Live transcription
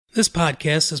This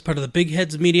podcast is part of the Big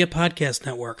Heads Media Podcast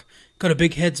Network. Go to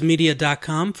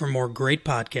bigheadsmedia.com for more great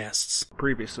podcasts.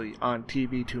 Previously on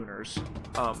TV Tuners,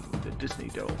 the Disney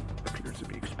Dome appears to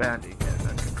be expanding at an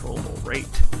uncontrollable rate.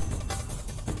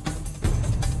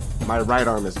 My right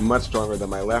arm is much stronger than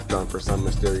my left arm for some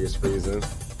mysterious reason.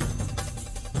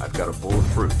 I've got a bowl of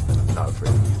fruit, and I'm not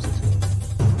afraid to use it.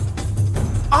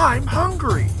 I'm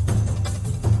hungry!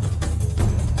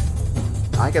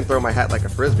 I can throw my hat like a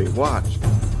frisbee. Watch.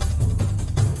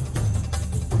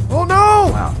 Oh no!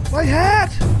 Wow. My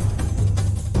hat!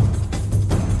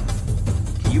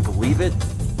 Can you believe it?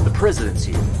 The president's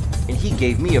here, and he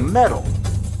gave me a medal.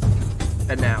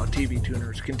 And now TV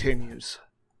Tuners continues.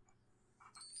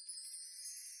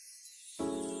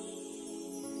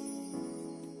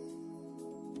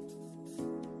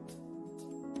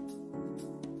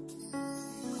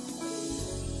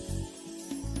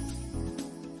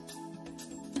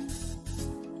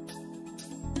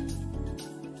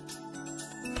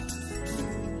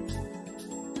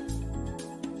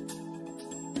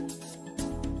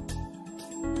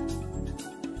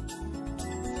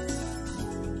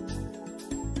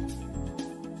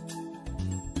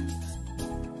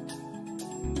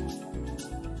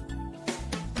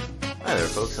 Hi there,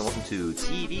 folks, and welcome to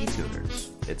TV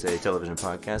Tuners. It's a television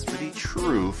podcast for the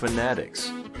true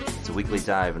fanatics. It's a weekly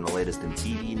dive in the latest in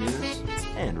TV news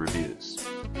and reviews.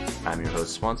 I'm your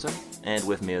host, Swanson, and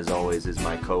with me, as always, is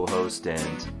my co-host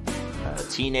and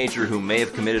teenager who may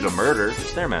have committed a murder,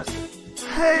 Stairmaster.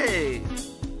 Hey!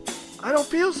 I don't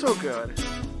feel so good.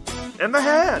 In the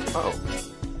head! Oh.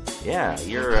 Yeah,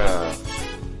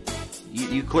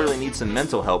 You clearly need some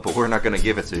mental help, but we're not going to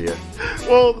give it to you.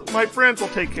 Well, my friends will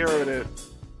take care of it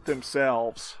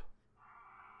themselves.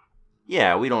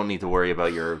 Yeah, we don't need to worry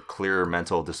about your clear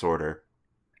mental disorder.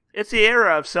 It's the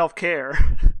era of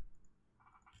self-care.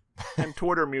 And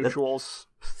Twitter mutuals.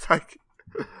 It's like...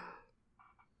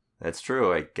 That's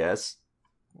true, I guess.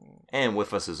 And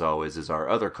with us, as always, is our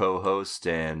other co-host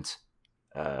and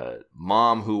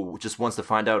mom who just wants to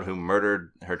find out who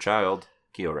murdered her child,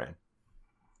 Kyoran.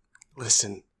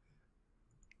 Listen,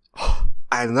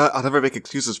 I'll never make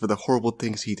excuses for the horrible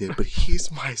things he did, but he's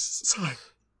my son.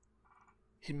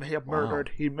 He may have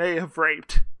murdered. He may have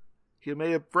raped. He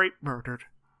may have murdered.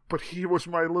 But he was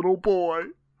my little boy.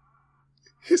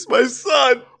 He's my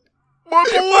son. My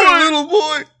boy! My little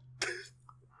boy.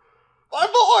 My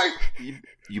boy!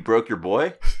 You broke your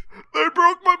boy? They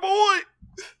broke my boy!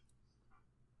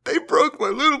 They broke my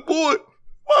little boy.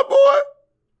 My boy.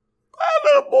 My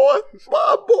little boy.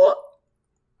 My boy.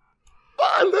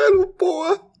 My little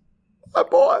boy. My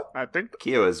boy. I think...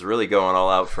 Kyo is really going all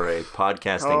out for a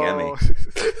podcasting Emmy.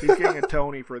 He's getting a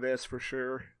Tony for this, for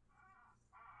sure.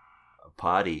 A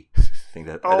potty. I think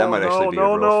that might actually be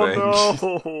a real thing.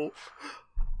 No.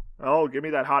 Oh, give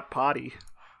me that hot potty.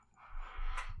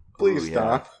 Please Ooh,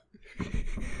 stop. Yeah.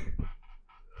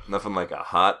 Nothing like a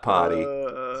hot potty.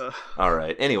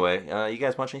 Alright, anyway, you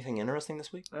guys watch anything interesting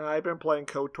this week? I've been playing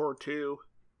KOTOR 2.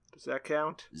 Does that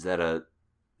count? Is that a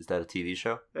TV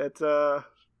show? It's a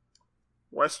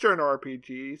Western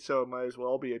RPG, so it might as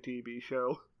well be a TV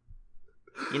show.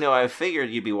 You know, I figured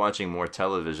you'd be watching more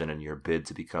television in your bid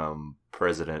to become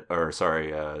president of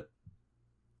TV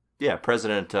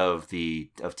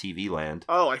Land.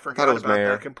 Oh, I forgot it was about Mayor.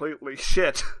 that completely.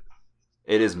 Shit.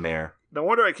 It is Mayor. No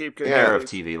wonder I keep getting Mayor of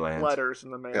these TV Land. letters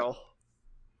in the mail.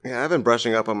 Yeah, I've been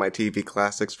brushing up on my TV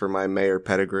classics for my mayor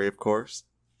pedigree, of course.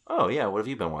 Oh, yeah, what have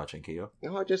you been watching, Kyo? You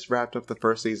know, I just wrapped up the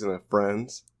first season of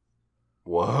Friends.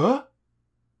 What?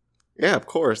 Yeah, of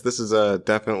course. This is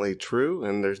definitely true,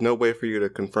 and there's no way for you to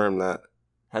confirm that.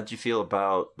 How'd you feel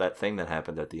about that thing that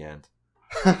happened at the end?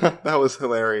 That was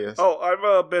hilarious. Oh,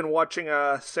 I've been watching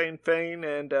Saint Fane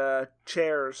and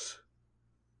Chairs.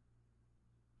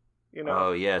 You know.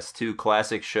 Oh, yes, two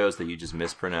classic shows that you just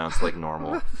mispronounced like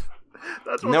normal.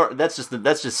 That's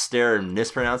That's just staring,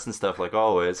 mispronouncing stuff like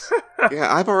always.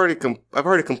 Yeah, I've already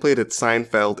completed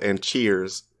Seinfeld and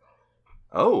Cheers.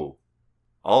 Oh.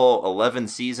 All 11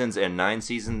 seasons and 9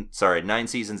 seasons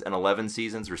and 11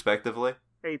 seasons, respectively?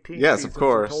 18 Yes, of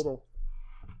course. total.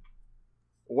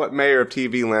 What mayor of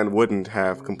TV Land wouldn't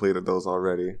have completed those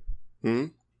already?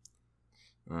 Good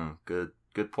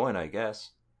point, I guess.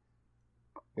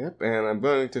 Yep, and I'm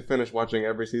going to finish watching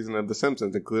every season of The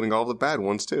Simpsons, including all the bad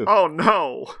ones, too. Oh,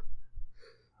 no.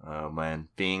 Oh, man.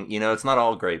 It's not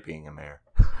all great being a mayor.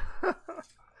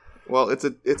 Well, it's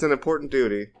an important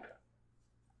duty.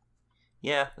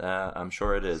 Yeah, I'm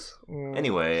sure it is.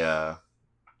 Anyway, a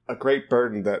great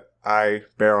burden that I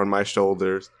bear on my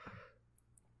shoulders.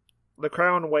 The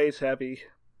crown weighs heavy.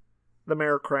 The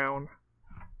mayor crown.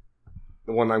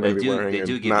 The one I'm going to be wearing. They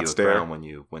do and give not you a stare. crown when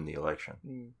you win the election.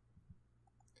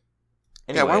 Anyway,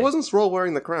 Yeah, why wasn't Sroll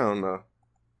wearing the crown, though?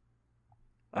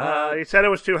 He said it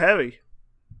was too heavy.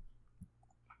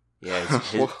 Yeah,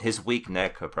 his weak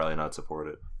neck could probably not support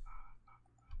it.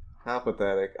 How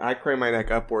pathetic. I crane my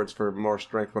neck upwards for more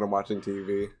strength when I'm watching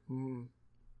TV.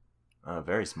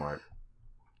 Very smart.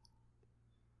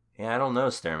 Yeah, I don't know,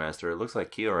 Stairmaster. It looks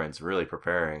like Kyoran's really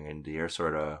preparing, and you're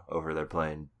sort of over there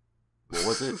playing... What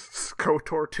was it?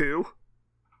 KOTOR 2.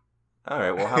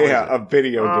 Alright, well, how is it? A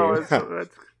video game.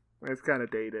 It's kind of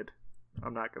dated.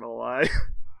 I'm not going to lie.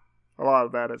 A lot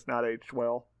of that has not aged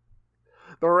well.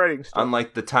 The writing stuff.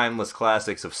 Unlike the timeless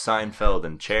classics of Seinfeld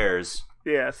and Chairs.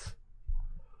 Yes.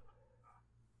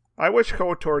 I wish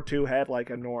KOTOR 2 had like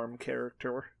a Norm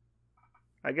character.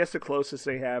 I guess the closest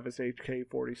they have is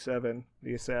HK-47,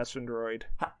 the assassin droid.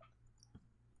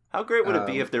 How great would it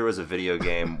be if there was a video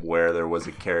game where there was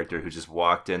a character who just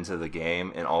walked into the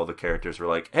game and all the characters were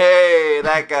like, "Hey,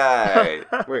 that guy!"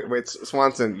 Wait,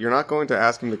 Swanson, you're not going to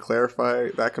ask him to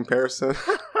clarify that comparison? Just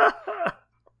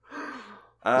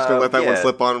gonna let that one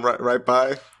slip on right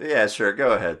by? Yeah, sure.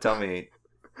 Go ahead. Tell me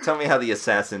how the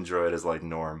assassin droid is like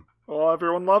Norm. Well,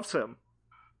 everyone loves him.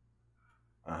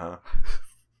 Uh-huh.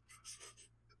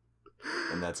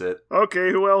 And that's it?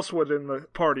 Okay, who else would in the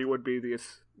party would be the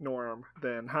Norm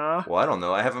then, huh? Well, I don't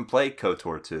know. I haven't played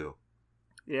KOTOR 2.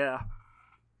 Yeah.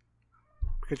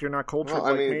 Because you're not cultured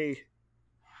like me.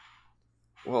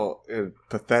 Well, in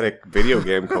pathetic video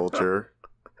game culture.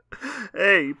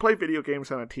 Hey, you play video games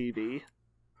on a TV.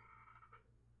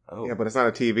 Oh. Yeah, but it's not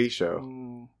a TV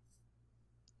show.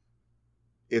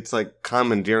 It's like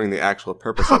commandeering the actual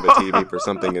purpose of a TV for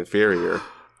something inferior.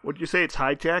 Would you say it's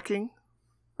hijacking?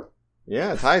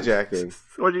 Yeah, it's hijacking.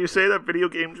 Would you say that video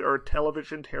games are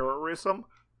television terrorism?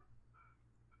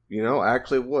 You know, I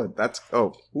actually would. Let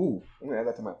me add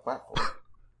that to my platform.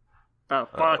 Oh,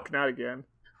 fuck, not again.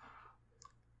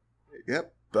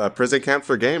 Yep, prison camp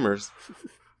for gamers.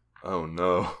 Oh,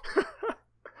 no.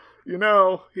 You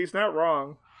know, he's not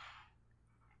wrong.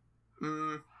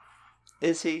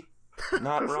 Is he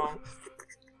not wrong?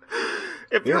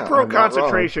 If you're pro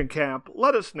concentration camp,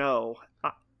 let us know.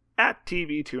 At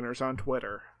TV Tuners on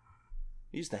Twitter.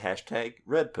 Use the hashtag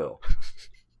RedPill.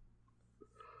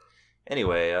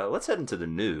 Anyway, let's head into the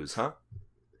news, huh?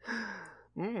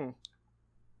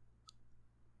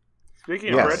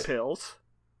 Speaking of red pills.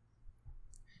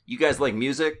 You guys like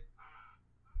music?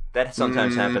 That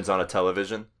sometimes happens on a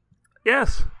television.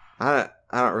 Yes. I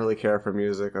don't really care for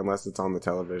music unless it's on the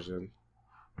television.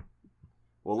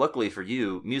 Well, luckily for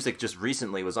you, music just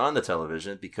recently was on the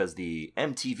television because the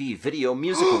MTV Video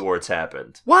Music Awards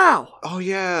happened. Wow! Oh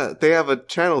yeah, they have a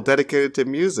channel dedicated to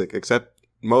music, except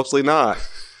mostly not.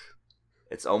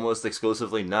 It's almost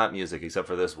exclusively not music, except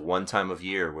for this one time of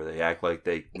year where they act like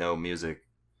they know music.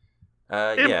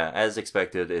 Yeah, as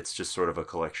expected, it's just sort of a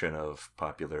collection of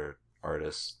popular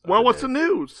artists. Well, what's the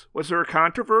news? Was there a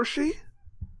controversy?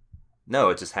 No,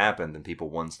 it just happened and people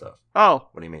won stuff. Oh.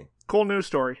 What do you mean? Cool news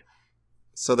story.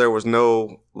 So there was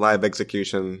no live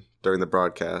execution during the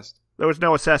broadcast? There was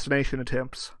no assassination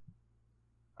attempts?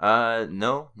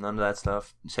 No, none of that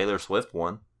stuff. Taylor Swift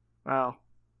won. Oh.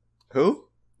 Who?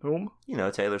 Whom? You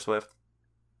know, Taylor Swift.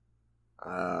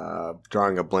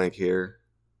 Drawing a blank here.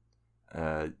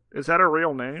 Is that a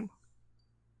real name?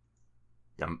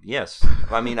 Yes.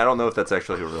 I mean, I don't know if that's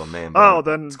actually her real name. But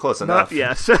then it's close enough.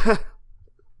 Yes.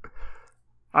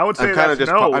 I would say that's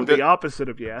the opposite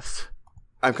of yes.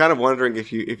 I'm kind of wondering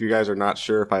if you guys are not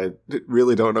sure if I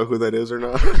really don't know who that is or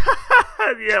not.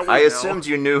 Yeah, I assumed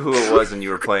you knew who it was and you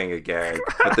were playing a gag,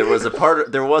 but there was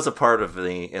a part of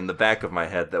me in the back of my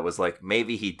head that was like,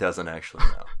 maybe he doesn't actually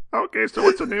know. Okay, so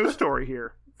what's the news story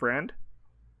here, friend?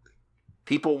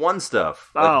 People won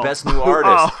stuff, like Best New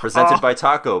Artist, presented by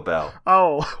Taco Bell.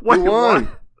 Oh, who won?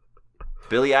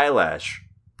 Billie Eilish.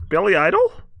 Billy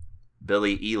Idol?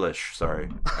 Billie Eilish, sorry.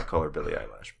 I call her Billie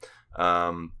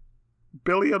Eilish.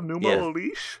 Billy of Numero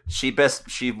Leash?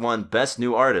 She won Best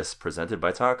New Artist, presented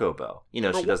by Taco Bell. You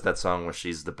know, she does that song where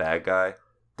she's the bad guy.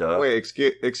 Duh. Wait,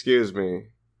 excuse me.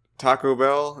 Taco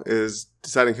Bell is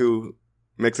deciding who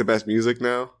makes the best music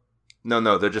now?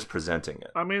 No, they're just presenting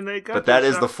it. I mean, But that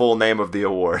is the full name of the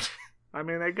award. I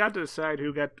mean, they got to decide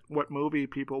who got what movie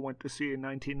people went to see in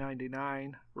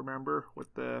 1999, remember?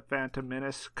 With the Phantom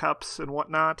Menace cups and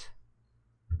whatnot.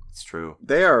 It's true.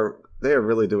 They are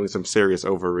really doing some serious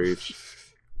overreach.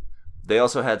 They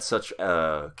also had such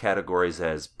categories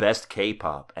as Best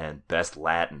K-pop and Best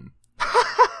Latin.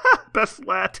 Best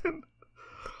Latin?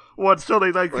 What, so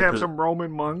they have some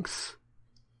Roman monks?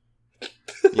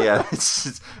 Yeah,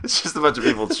 it's just a bunch of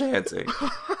people chanting.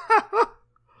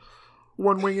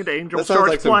 One-Winged Angel That sounds starts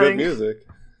like some playing. good music.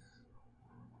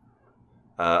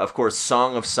 Of course,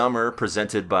 Song of Summer,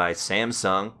 presented by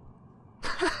Samsung,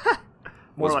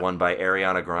 was won by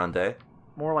Ariana Grande.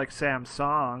 More like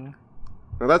Samsung.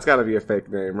 Now that's got to be a fake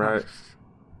name, right?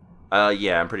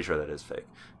 Yeah, I'm pretty sure that is fake.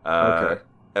 Okay.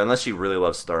 Unless she really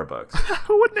loves Starbucks.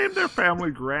 Who would name their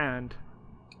family Grand?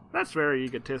 That's very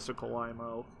egotistical,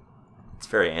 IMO. It's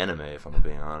very anime, if I'm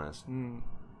being honest.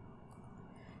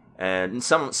 And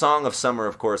Song of Summer,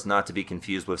 of course, not to be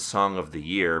confused with Song of the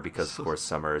Year, because, of course,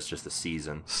 summer is just a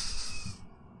season.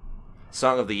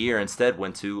 Song of the Year instead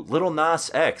went to Lil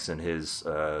Nas X and his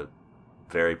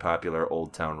very popular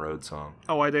Old Town Road song.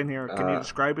 Oh, I didn't hear it. Can you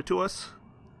describe it to us?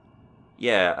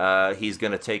 Yeah, he's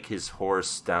going to take his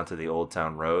horse down to the Old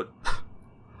Town Road.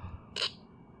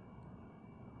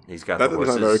 He's got That the doesn't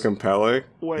horses. sound very compelling.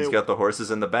 He's got the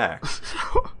horses in the back.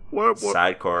 What?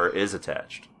 Sidecar is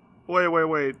attached.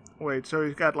 Wait. So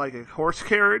he's got like a horse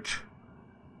carriage?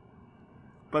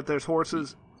 But there's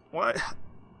horses... What?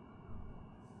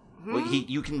 Well,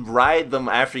 you can ride them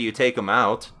after you take them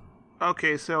out.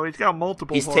 Okay, so he's got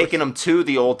multiple He's horses. taking them to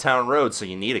the Old Town Road, so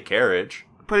you need a carriage.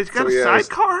 But he's got So a he has-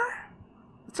 sidecar?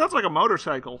 It sounds like a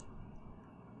motorcycle.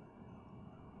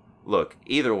 Look,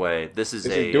 either way, this is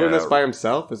Is a... he doing this by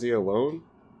himself? Is he alone?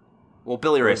 Well,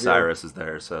 Billy Ray is he- Cyrus is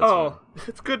there, so... It's fine.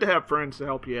 It's good to have friends to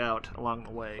help you out along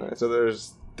the way. All right, so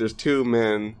there's two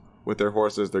men with their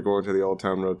horses. They're going to the Old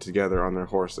Town Road together on their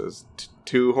horses.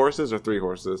 Two horses or three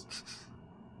horses?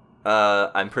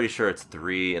 I'm pretty sure it's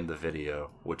 3 in the video,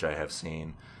 which I have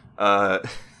seen.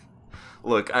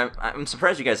 Look, I'm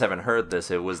surprised you guys haven't heard this.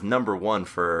 It was number 1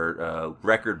 for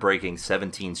record-breaking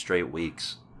 17 straight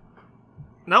weeks.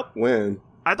 Nope. When?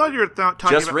 I thought you were talking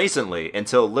Just about... recently,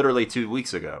 until literally 2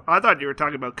 weeks ago. I thought you were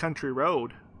talking about Country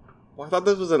Road. Well, I thought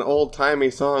this was an old-timey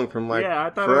song from, like, Yeah, I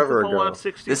thought forever it was a ago. Fallout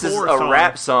 64 This is a song.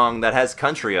 rap song that has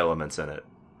country elements in it.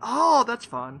 Oh, that's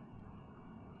fun.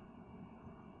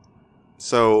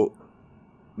 So,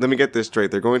 let me get this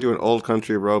straight. They're going to an old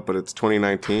country road, but it's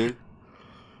 2019?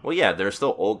 Well, yeah, there's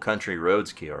still old country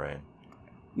roads, Kyorain.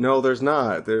 No, there's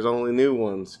not. There's only new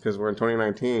ones, because we're in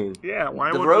 2019. Yeah,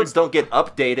 why The would roads don't get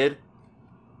updated.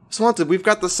 Swanson, we've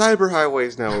got the cyber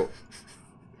highways now.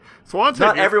 Swanson,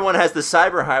 Not everyone has the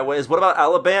cyber highways. What about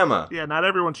Alabama? Yeah, not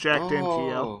everyone's jacked in,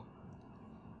 Keo.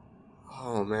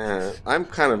 Oh, man. I'm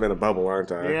kind of in a bubble,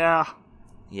 aren't I? Yeah.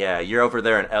 Yeah, you're over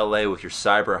there in LA with your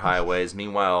cyber highways.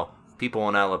 Meanwhile, people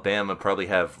in Alabama probably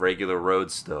have regular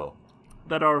roads still.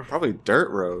 That are... Probably dirt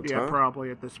roads, Yeah, huh?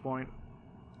 probably at this point.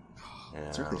 Yeah,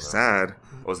 It's I don't really know. sad.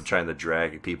 I wasn't trying to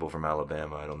drag people from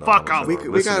Alabama. I don't know. Fuck how much off. of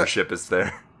our We gotta- listenership is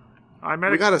there. I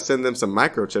met We a... gotta send them some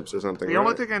microchips or something, The right?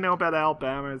 only thing I know about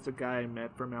Alabama is the guy I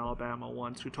met from Alabama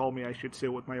once who told me I should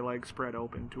sit with my legs spread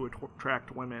open to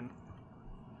attract women.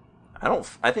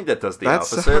 I think that does the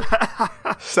That's-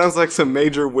 opposite. Sounds like some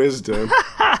major wisdom.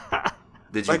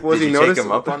 Did you, Like, was did he you take notice-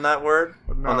 him up on that word?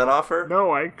 No. On that offer?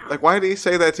 No, I... Like, why did he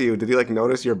say that to you? Did he, like,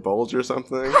 notice your bulge or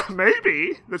something?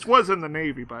 Maybe. This was in the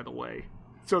Navy, by the way.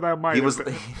 So that might He have was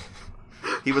been...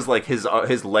 he was like his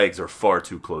legs are far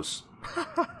too close.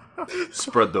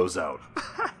 Spread those out.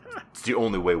 It's the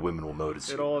only way women will notice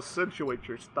you. It'll accentuate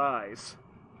your thighs.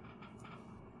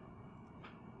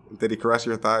 Did he caress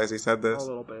your thighs? He said A this?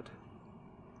 little bit.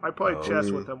 I played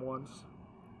chess with him once.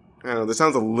 I don't know. This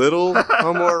sounds a little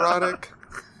homoerotic.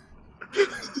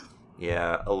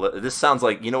 Yeah, this sounds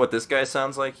like, you know what this guy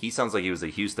sounds like? He sounds like he was a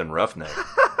Houston roughneck.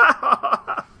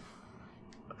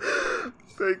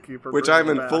 Thank you for Which bringing I'm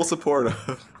in it back. full support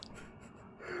of.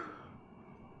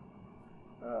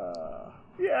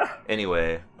 Yeah.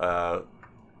 Anyway,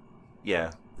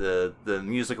 yeah, the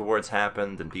music awards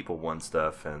happened and people won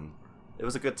stuff, and it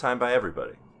was a good time by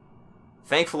everybody.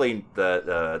 Thankfully,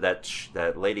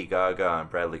 that Lady Gaga and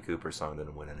Bradley Cooper song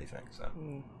didn't win anything. So,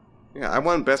 Yeah, I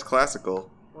won Best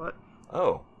Classical. What?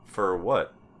 oh, for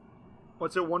what?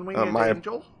 What's it, One Winged my-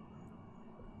 Angel?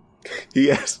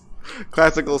 Yes.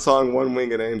 Classical song One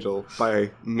Winged Angel by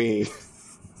me.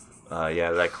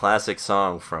 Yeah, that classic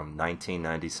song from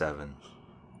 1997.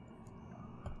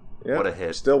 Yep. What a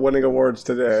hit. Still winning awards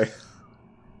today.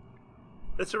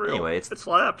 It's a real... Anyway, it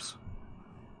slaps.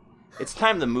 It's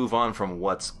time to move on from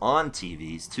what's on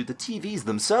TVs to the TVs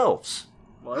themselves.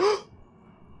 What?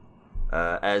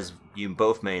 As you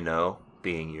both may know,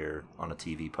 being you're on a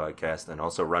TV podcast and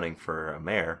also running for a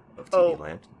mayor of TV Oh.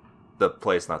 Land, the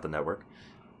place, not the network,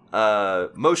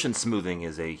 motion smoothing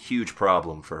is a huge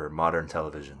problem for modern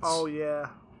televisions. Oh, yeah.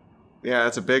 Yeah,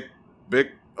 it's a big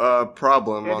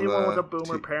problem on Anyone the... with a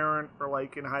boomer parent or,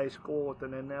 like, in high school with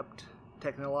an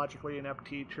technologically inept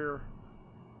teacher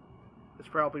is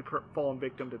probably fallen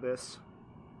victim to this.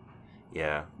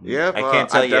 Yeah. Yeah, I can't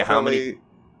tell I've you how many...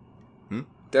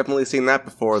 Definitely seen that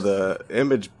before, the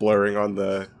image blurring on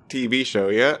the TV show,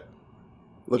 yeah?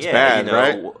 Looks Yeah, bad, you know,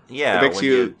 right? Yeah, It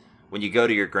makes when you go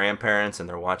to your grandparents and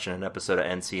they're watching an episode of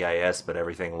NCIS, but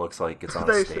everything looks like it's on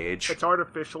a stage. It's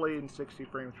artificially in 60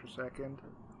 frames per second.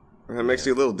 That makes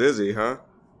you a little dizzy, huh?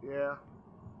 Yeah.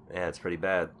 Yeah, it's pretty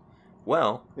bad.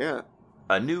 Well, Yeah.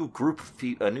 a new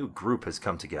group has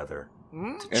come together to An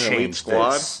elite change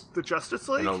squad? this. The Justice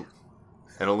League?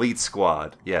 An elite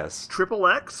squad, yes. Triple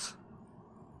X?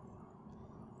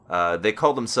 They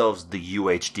call themselves the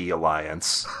UHD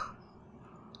Alliance.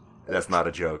 That's not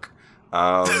a joke.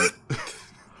 I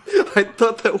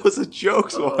thought that was a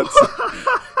joke once.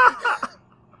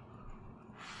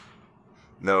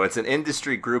 No, it's an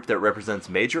industry group that represents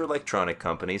major electronic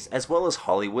companies as well as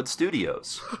Hollywood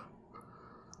studios.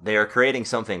 They are creating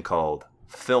something called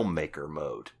Filmmaker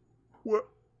Mode. What?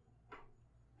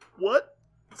 What?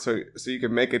 So you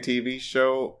can make a TV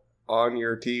show on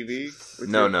your TV?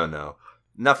 No.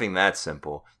 Nothing that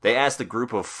simple. They asked a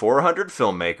group of 400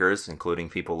 filmmakers, including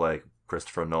people like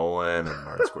Christopher Nolan and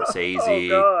Martin Scorsese,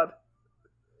 Oh, God.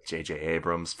 J.J.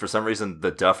 Abrams. For some reason,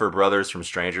 the Duffer Brothers from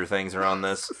Stranger Things are on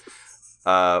this.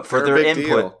 For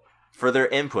their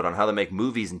input on how to make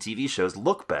movies and TV shows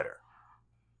look better.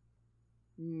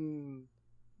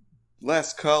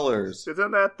 Less colors.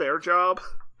 Isn't that their job?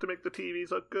 To make the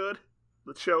TVs look good?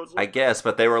 The shows look I guess,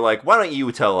 but they were like, why don't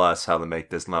you tell us how to make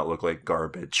this not look like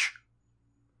garbage?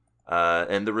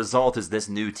 And the result is this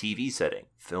new TV setting,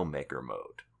 Filmmaker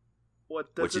Mode.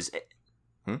 What does which is...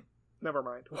 Never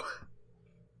mind.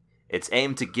 It's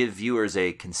aimed to give viewers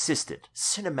a consistent,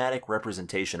 cinematic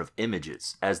representation of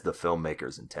images as the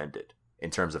filmmakers intended, in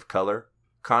terms of color,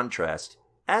 contrast,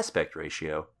 aspect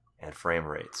ratio, and frame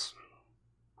rates.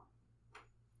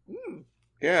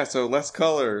 Yeah, so less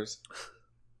colors.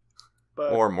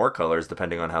 But Or more colors,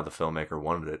 depending on how the filmmaker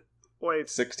wanted it. wait,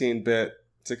 16-bit.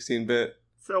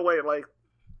 so wait, like,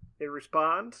 it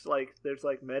responds? Like, there's,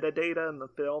 like, metadata in the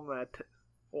film that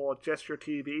will adjust your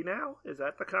TV now? Is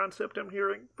that the concept I'm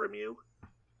hearing from you?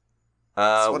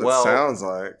 That's what it sounds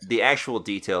like. The actual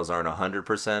details aren't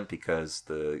 100% because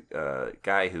the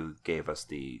guy who gave us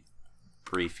the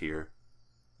brief here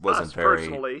wasn't Us, very...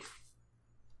 personally.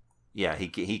 Yeah, he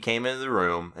came into the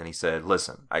room and he said,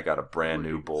 listen, I got a brand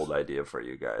new bold idea for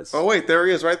you guys. Oh, wait, there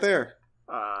he is right there.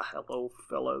 Hello,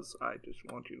 fellas. I just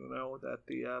want you to know that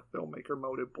the Filmmaker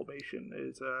Mode implementation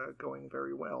is going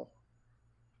very well.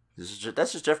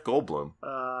 That's just Jeff Goldblum.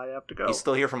 I have to go. He's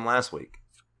still here from last week.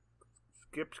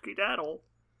 Skip skedaddle.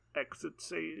 Exit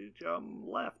stage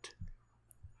left.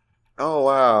 Oh,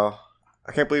 wow.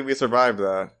 I can't believe we survived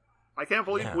that. I can't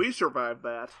believe we survived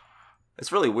that.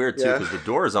 It's really weird, too, Yeah. because the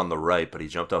door is on the right, but he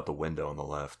jumped out the window on the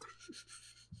left.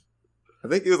 I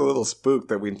think he was a little spooked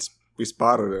that we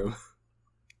spotted him.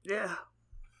 Yeah.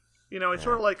 You know, it's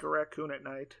sort of like a raccoon at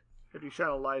night. If you shine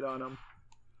a light on him,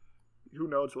 who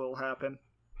knows what'll happen.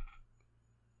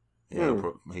 Yeah,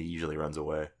 he usually runs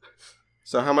away.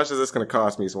 So how much is this going to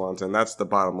cost me, Swanson? That's the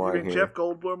bottom You line mean here. Jeff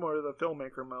Goldblum or the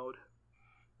Filmmaker Mode?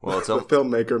 Well, it's The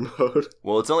filmmaker mode.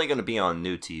 well, it's only going to be on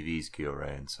new TVs,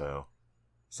 Kyorain, so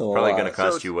So probably going to So cost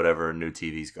it's- you whatever new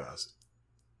TVs cost.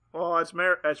 Well,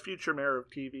 as future mayor of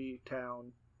TV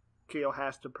Town, Keo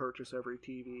has to purchase every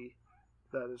TV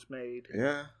that is made.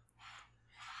 Yeah.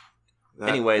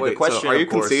 Anyway, the question, So are you of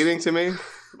course- conceding to me?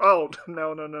 Oh,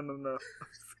 no.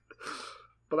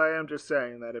 But I am just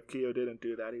saying that if Keo didn't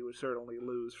do that, he would certainly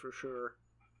lose for sure.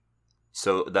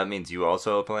 So that means you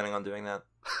also are planning on doing that?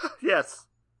 Yes.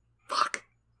 Fuck.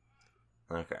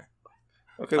 Okay.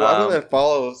 Okay, well, I'm going to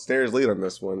follow Snare's lead on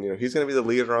this one. You know, he's going to be the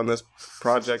leader on this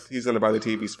project. He's going to buy the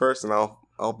TVs first, and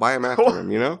I'll buy him after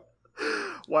him, you know?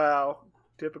 Wow.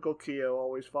 Typical Keo,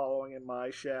 always following in my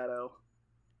shadow.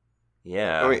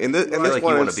 Yeah. I mean, in I this feel like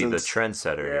one you want to be the instance,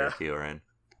 trendsetter Yeah. here, Kyorain.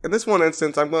 in this one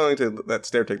instance, I'm going to let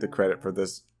Snare take the credit for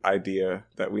this idea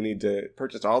that we need to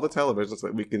purchase all the televisions so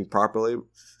that we can properly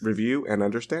review and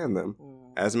understand them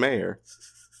as mayor.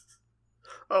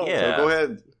 Oh, Yeah. So go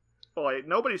ahead. Wait,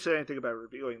 nobody said anything about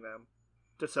reviewing them.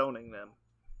 Disowning them.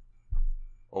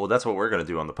 Oh, that's what we're going to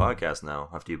do on the podcast now,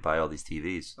 after you buy all these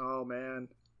TVs. Oh, man.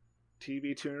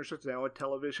 TV Tuners is now a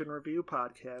television review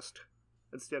podcast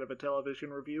instead of a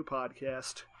television review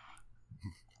podcast.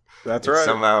 That's It's right.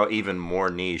 somehow even more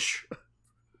niche.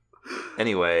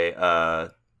 Anyway, we can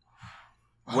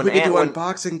do when-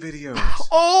 unboxing videos.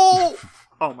 Oh!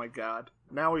 Oh my god.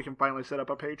 Now we can finally set up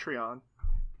a Patreon.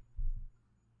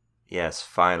 Yes,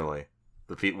 finally.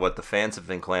 What the fans have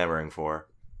been clamoring for.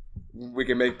 We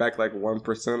can make back like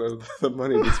 1% of the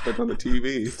money we spent on the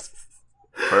TVs.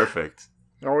 Perfect.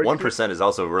 Or we 1% is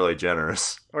also really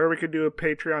generous. Or we could do a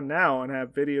Patreon now and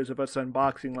have videos of us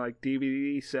unboxing like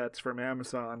DVD sets from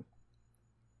Amazon.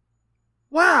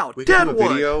 Wow, We could do a Deadwood!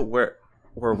 video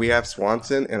where we have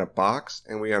Swanson in a box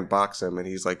and we unbox him and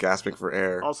he's like gasping for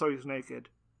air. Also, he's naked.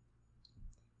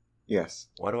 Yes.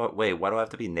 Why do I have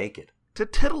to be naked? To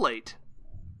titillate.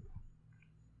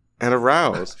 And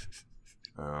aroused.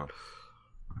 Oh.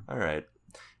 All right.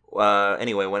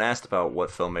 Anyway, when asked about what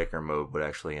filmmaker mode would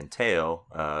actually entail,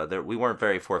 we weren't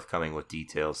very forthcoming with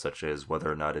details such as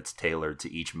whether or not it's tailored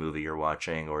to each movie you're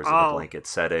watching or is it a blanket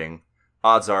setting.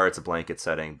 Odds are it's a blanket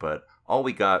setting, but all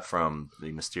we got from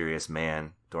the mysterious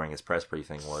man during his press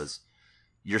briefing was,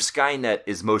 your Skynet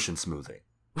is motion smoothing.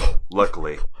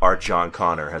 Luckily, our John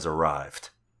Connor has arrived.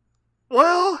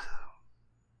 Well,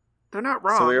 they're not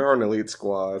wrong. So they are an elite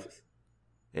squad.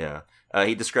 Yeah.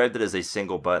 He described it as a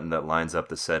single button that lines up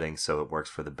the settings so it works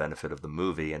for the benefit of the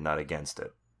movie and not against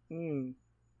it. Again,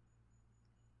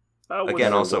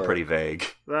 also pretty vague.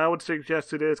 That would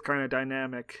suggest it is kind of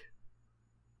dynamic.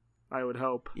 I would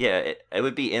hope. Yeah, it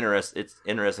would be It's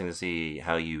interesting to see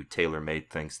how you tailor-made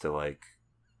things to, like,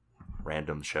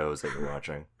 random shows that you're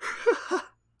watching.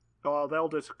 Well, they'll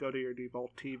just go to your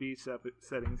default TV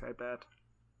settings, I bet.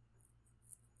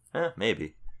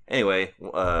 Maybe. Anyway,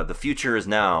 the future is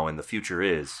now, and the future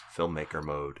is filmmaker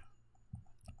mode.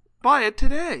 Buy it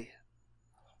today.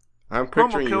 I'm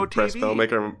picturing you code press TV.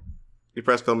 filmmaker. You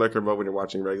press filmmaker mode when you're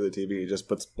watching regular TV. He just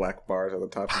puts black bars on the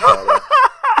top of the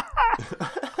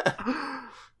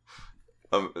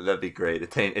bottom. That'd be great.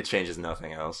 It changes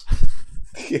nothing else.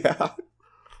 Yeah.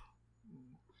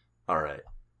 All right.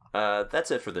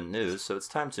 That's it for the news, so it's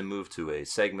time to move to a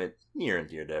segment near and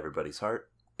dear to everybody's heart.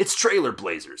 It's Trailer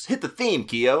Blazers. Hit the theme,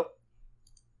 Keo.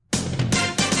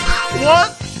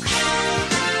 What?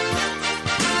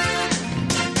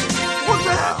 What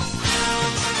the hell?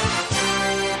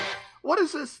 What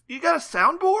is this? You got a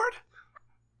soundboard?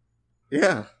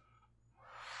 Yeah.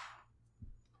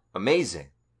 Amazing.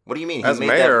 What do you mean? As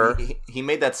mayor, he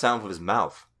made that sound with his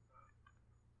mouth.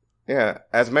 Yeah.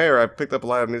 As mayor, I picked up a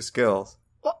lot of new skills.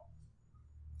 What?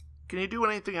 Can you do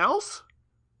anything else?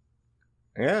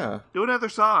 Yeah. Do another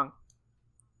song.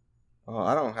 Oh,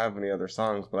 I don't have any other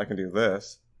songs, but I can do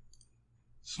this.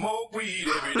 Smoke weed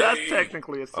every day. That's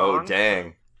technically a song. Oh,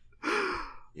 dang.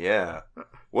 Yeah.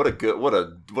 What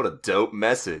a dope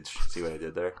message. See what I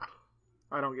did there?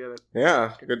 I don't get it.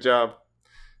 Yeah. Good job.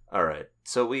 All right.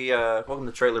 So we welcome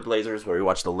to Trailer Blazers, where we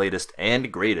watch the latest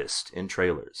and greatest in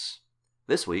trailers.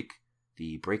 This week,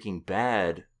 the Breaking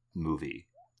Bad movie.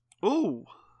 Ooh.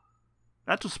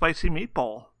 That's a spicy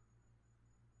meatball.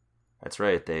 That's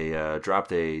right. They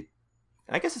dropped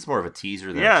I guess it's more of a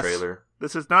teaser than Yes. a trailer.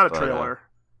 This is not a But, trailer.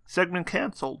 Segment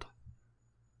canceled.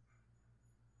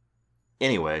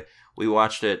 Anyway, we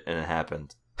watched it and it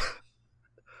happened.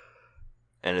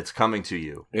 And it's coming to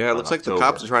you. Yeah, it looks like the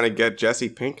October. cops are trying to get Jesse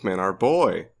Pinkman, our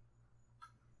boy.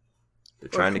 They're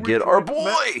trying to Sweet, get our sweet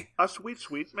boy! A sweet,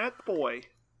 sweet Met boy.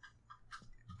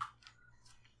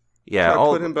 Yeah, Trying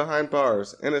to put him behind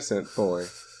bars. Innocent boy.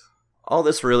 all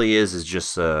this really is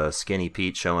just Skinny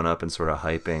Pete showing up and sort of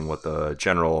hyping what the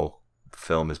general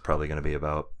film is probably going to be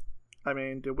about. I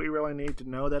mean, do we really need to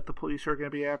know that the police are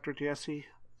going to be after Jesse?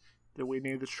 Do we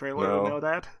need this trailer No. to know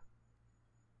that?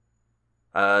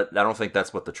 I don't think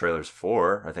that's what the trailer's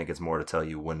for. I think it's more to tell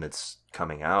you when it's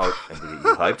coming out and to get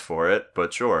you hyped for it,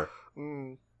 but sure.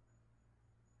 Mm.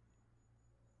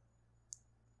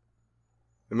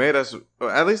 It made us,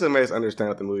 at least it made us understand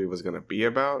what the movie was going to be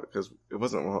about, because it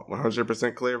wasn't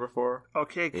 100% clear before.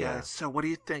 Okay, guys, Yeah. so what do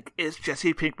you think? Is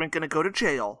Jesse Pinkman going to go to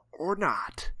jail or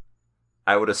not?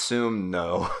 I would assume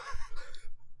no.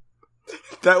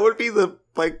 That would be the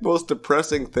most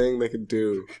depressing thing they could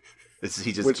do,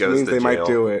 He just which goes means to they jail. might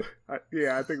do it.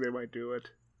 Yeah, I think they might do it.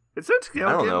 Is Vince I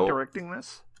don't know. Gilligan directing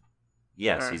this?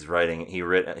 Yes, Alright. he's writing. He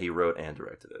wrote and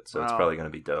directed it, so it's Oh. probably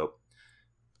going to be dope.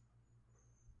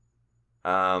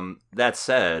 That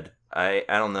said, I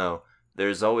don't know.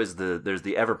 There's always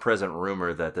the ever present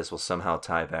rumor that this will somehow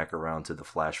tie back around to the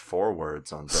flash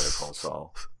forwards on Better Call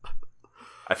Saul.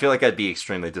 I feel like I'd be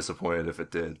extremely disappointed if it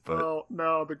did, but Oh,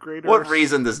 no, the greater... what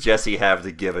reason does Jesse have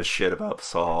to give a shit about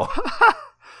Saul?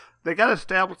 They got to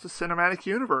establish the cinematic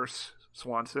universe,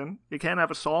 Swanson. You can't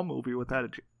have a Saul movie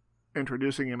without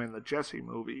introducing him in the Jesse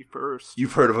movie first.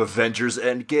 You've heard of Avengers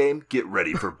Endgame? Get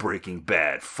ready for Breaking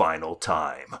Bad Final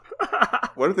Time.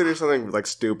 What if they do something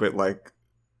stupid, like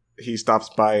he stops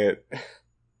by at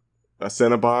a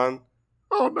Cinnabon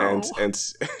Oh, no.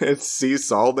 and sees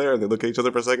Saul there, and they look at each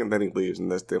other for a second, and then he leaves,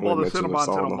 and that's the Well, only the mention of Cinnabon's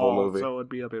Saul in in a the whole mall, movie. so it'd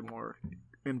be a bit more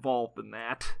involved than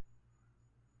that.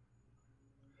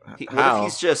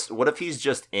 What if he's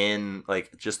just in,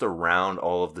 like, just around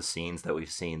all of the scenes that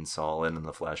we've seen Saul in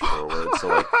the flash forward? So,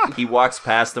 like, he walks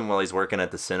past them while he's working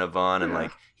at the Cinnabon, and,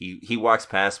 like, he walks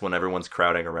past when everyone's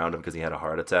crowding around him because he had a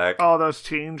heart attack. All those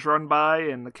teens run by,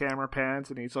 and the camera pans,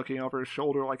 and he's looking over his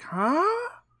shoulder like, huh?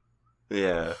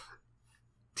 Yeah.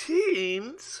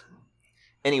 Teens?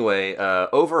 Anyway,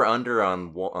 over under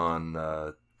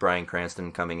on Bryan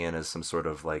Cranston coming in as some sort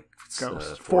of, like,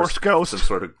 force ghost. Some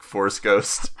sort of force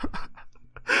ghost.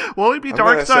 Will he be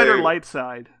dark side or light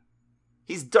side?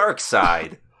 He's dark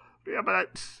side. Yeah,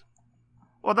 but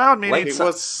well, that would mean light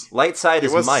side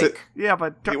is Mike. Yeah,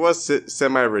 but he was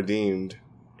semi-redeemed.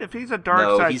 If he's a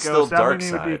dark side he's ghost, still that dark would mean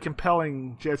it would be side.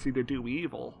 compelling Jesse to do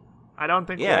evil. I don't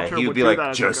think Yeah, Walter he would would be do like,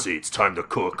 that. Jesse, it's time to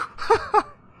cook.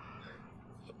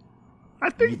 I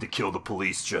You think need to kill the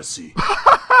police, Jesse.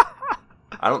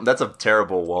 That's a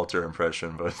terrible Walter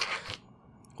impression, but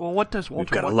well, what does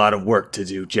Walter want? lot of work to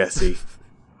do, Jesse.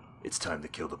 It's time to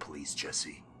kill the police,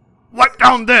 Jesse. Wipe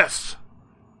down this!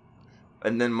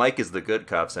 and then Mike is the good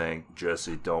cop saying,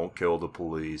 Jesse, don't kill the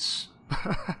police.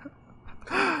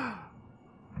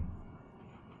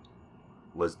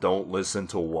 Don't listen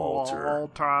to Walter.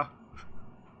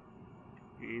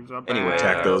 He's a bad Anyway,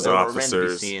 Attack those we're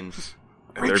officers. seeing-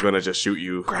 And they're gonna just shoot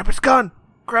you. Grab his gun!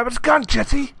 Grab his gun,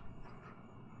 Jesse!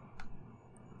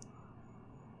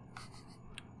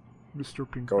 Mr.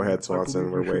 Pinkman, Go ahead,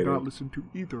 Swanson, we're I should waiting. not listen to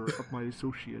either of my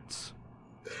associates.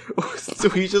 So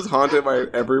he's just haunted by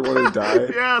everyone who died?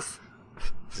 Yes!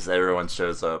 Just everyone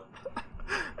shows up.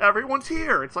 Everyone's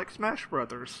here. It's like Smash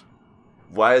Brothers.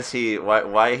 Why is he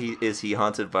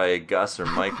haunted by Gus or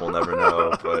Mike? We'll never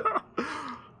know. But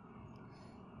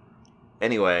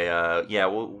anyway, yeah,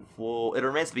 we'll. It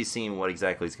remains to be seen what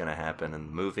exactly is going to happen in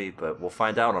the movie, but we'll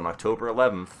find out on October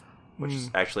 11th, which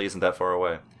actually isn't that far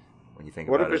away when you think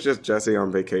What about if it. it's just Jesse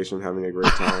on vacation having a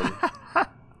great time?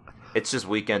 It's just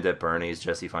Weekend at Bernie's.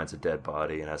 Jesse finds a dead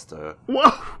body and has to. Whoa!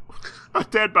 A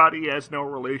dead body he has no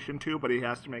relation to, but he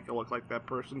has to make it look like that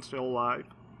person's still alive.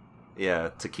 Yeah,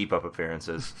 to keep up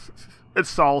appearances. It's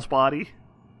Saul's body.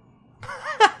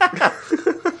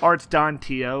 Or it's Don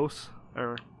Tio's.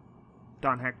 Or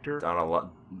Don Hector.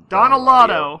 Don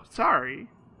Alotto. Sorry.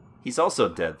 He's also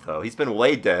dead, though. He's been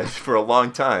way dead for a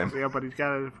long time. Yeah, but he's got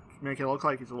to make it look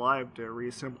like he's alive to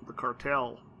reassemble the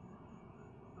cartel.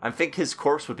 I think his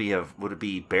corpse would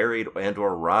be buried and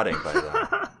or rotting by then.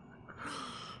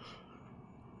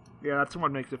 Yeah, that's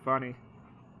what makes it funny.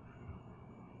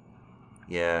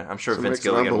 Yeah, I'm sure So it Vince makes it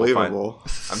Gilligan will find. unbelievable.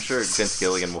 I'm sure Vince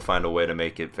Gilligan will find a way to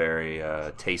make it very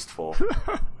tasteful.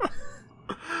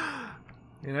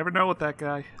 You never know with that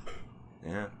guy.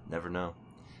 Yeah, never know.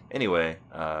 Anyway,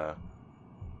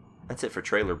 that's it for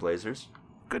Trailer Blazers.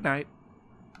 Good night.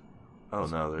 Oh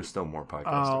no, there's still more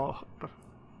podcasting. Oh,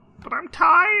 but I'm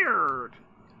tired.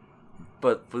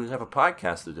 But we have a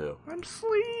podcast to do. I'm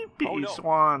sleepy, Oh, no.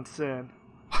 Swanson.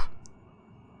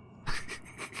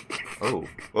 Oh,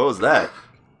 what was that?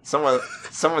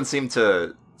 Someone seemed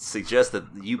to suggest that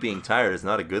you being tired is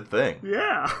not a good thing.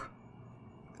 Yeah.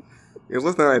 It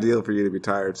was not ideal for you to be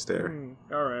tired, Stare.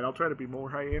 Alright, I'll try to be more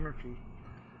high energy.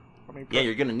 Yeah,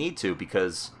 you're gonna need to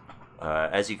because,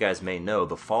 as you guys may know,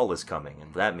 the fall is coming,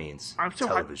 and that means I'm so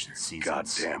television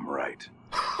seasons. Goddamn right.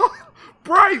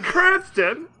 Bryan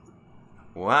Cranston!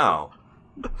 Wow.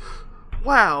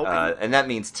 Wow. And that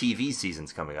means TV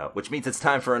season's coming up, which means it's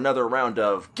time for another round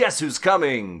of Guess Who's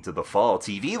Coming to the fall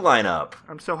TV lineup.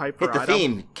 I'm so hyped for Hit the Item.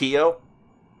 theme, Keo.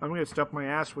 I'm gonna stuff my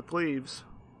ass with leaves.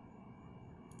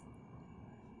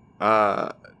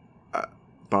 Bum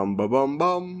bum bum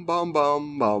bum bum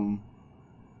bum bum.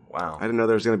 Wow. I didn't know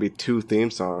there was gonna be 2 theme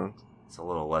songs. It's a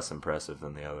little less impressive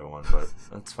than the other one, but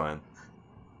that's fine.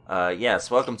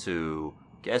 Yes, welcome to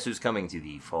Guess Who's Coming to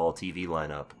the fall TV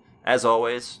lineup. As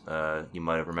always, you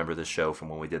might remember this show from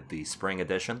when we did the spring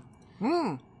edition.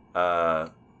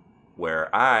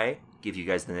 Where I give you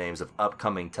guys the names of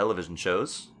upcoming television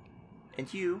shows,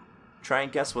 and you try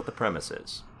and guess what the premise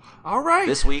is. Alright.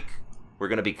 This week, we're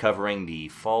going to be covering the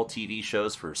fall TV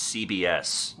shows for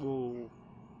CBS. Ooh.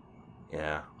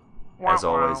 Yeah. Wow, As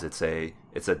always, wow.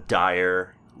 it's a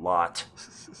dire lot,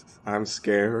 I'm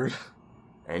scared.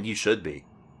 and you should be.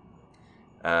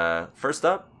 First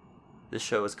up, this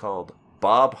show is called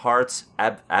Bob Hart's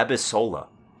Abyssola.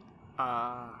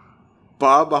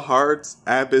 Bob Hart's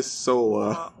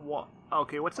Abyssola. What?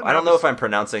 Okay, what's the I don't know if I'm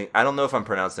pronouncing it. I don't know if I'm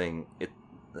pronouncing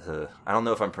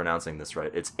this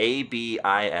right. It's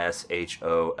Abishola.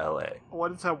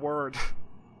 What is that word?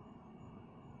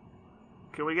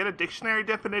 Can we get a dictionary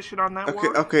definition on that Okay,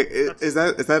 word? okay. Is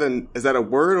that a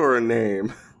word or a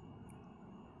name?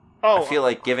 I feel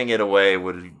like giving it away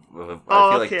would... I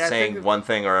feel like saying one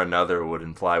thing or another would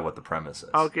imply what the premise is.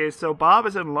 Okay, so Bob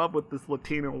is in love with this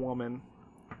Latina woman,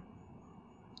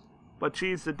 but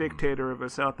she's the dictator of a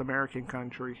South American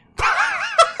country.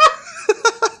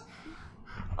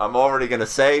 I'm already going to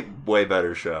say way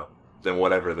better show than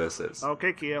whatever this is.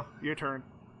 Okay, Keo, your turn.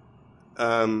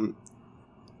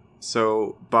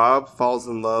 So Bob falls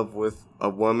in love with a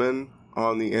woman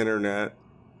on the internet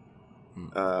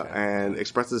and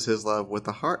expresses his love with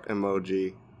a heart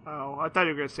emoji. Oh, I thought you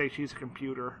were going to say she's a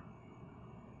computer.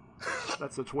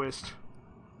 That's a twist.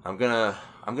 I'm gonna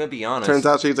be honest. Turns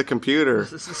out she's a computer.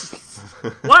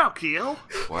 Wow, Keo.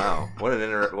 Wow, what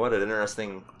an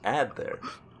interesting ad there.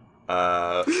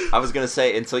 I was gonna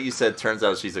say, until you said turns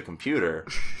out she's a computer,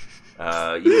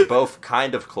 you were both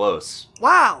kind of close.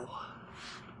 Wow.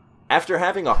 After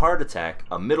having a heart attack,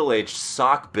 a middle-aged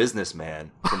sock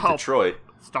businessman from Detroit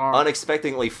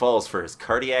unexpectedly falls for his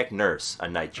cardiac nurse, a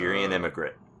Nigerian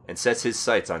immigrant, and sets his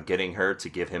sights on getting her to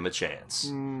give him a chance.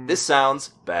 This sounds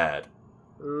bad.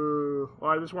 Well,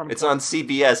 I just want to it's on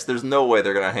CBS. There's no way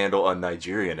they're going to handle a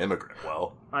Nigerian immigrant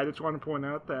well. I just want to point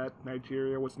out that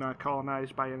Nigeria was not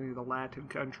colonized by any of the Latin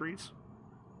countries.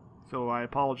 So I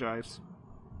apologize.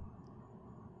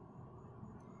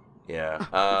 Yeah.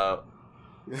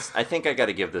 I think I got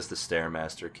to give this to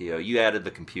Stairmaster, Keo. You added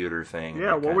the computer thing.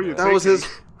 Yeah, what were you That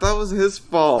was his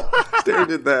fault. Stair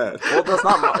did that.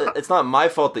 Well, it's not my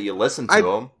fault that you listened to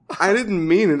him. I didn't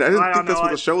mean it. I didn't think that's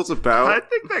what the show was about. I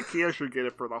think that Keo should get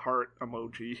it for the heart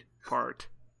emoji part.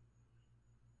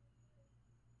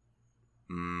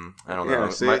 I don't know.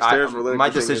 See, my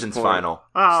decision's final.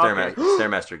 Okay.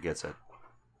 Stairmaster gets it.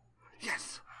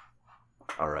 Yes.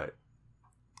 All right.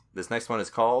 This next one is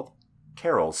called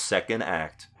Carol's Second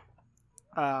Act.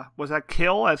 Was that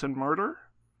kill as in murder?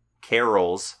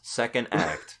 Carol's Second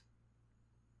Act.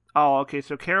 Oh, okay.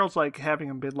 So Carol's like having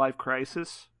a midlife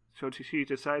crisis. So she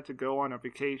decides to go on a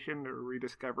vacation to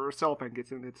rediscover herself and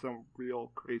gets into some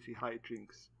real crazy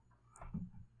hijinks.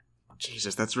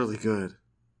 Jesus, that's really good.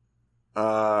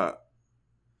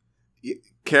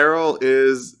 Carol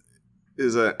is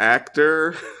an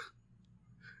actor.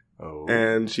 Oh.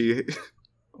 And she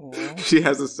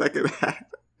has a second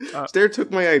act. Stair took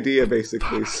my idea,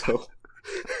 basically, so...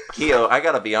 Keo, I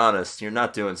gotta be honest, you're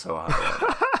not doing so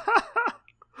hot.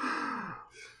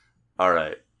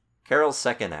 Alright. Carol's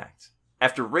second act.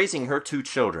 After raising her 2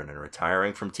 children and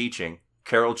retiring from teaching,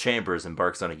 Carol Chambers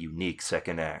embarks on a unique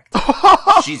second act.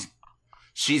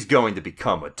 She's going to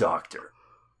become a doctor.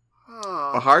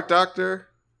 A heart doctor?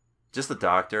 Just a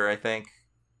doctor, I think.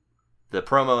 The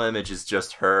promo image is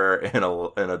just her in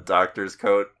a doctor's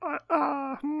coat.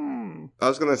 I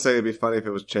was gonna say it'd be funny if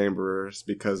it was Chambers,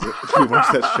 because we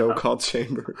watched that show called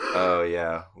Chambers. Oh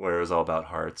yeah, where it was all about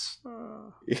hearts.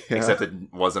 Yeah. Except it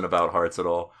wasn't about hearts at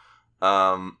all.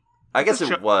 I guess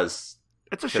it was.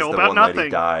 It's a show about the one nothing. lady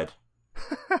died.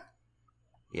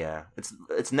 Yeah,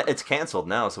 it's canceled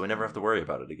now, so we never have to worry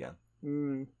about it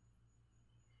again.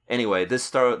 Anyway, this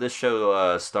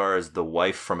show stars the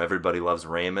wife from Everybody Loves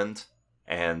Raymond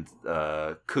and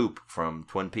Coop from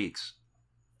Twin Peaks.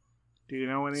 Do you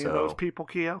know any of those people,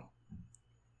 Keo?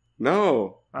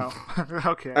 No. Oh,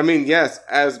 okay. I mean, yes,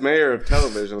 as mayor of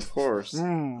television, of course.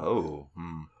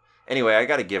 Anyway, I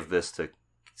got to give this to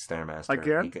Stairmaster.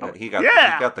 Again? He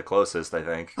got the closest, I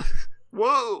think.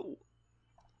 Whoa.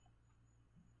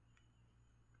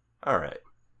 All right.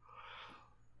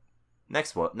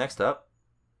 Next up,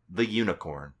 the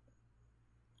unicorn.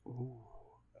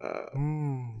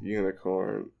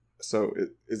 Unicorn. So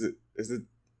is it?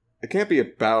 It can't be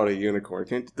about a unicorn.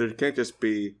 There can't just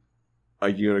be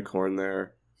a unicorn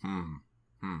there. I'm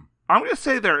gonna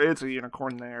say there is a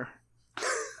unicorn there.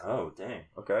 Oh dang.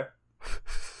 Okay.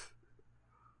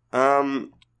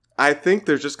 I think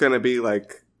there's just gonna be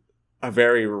like a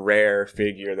very rare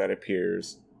figure that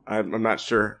appears. I'm not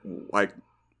sure. Like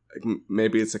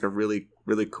maybe it's like a really,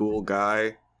 really cool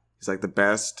guy. He's like the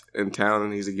best in town,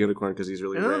 and he's a unicorn because he's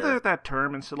really rare. Isn't there that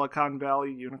term in Silicon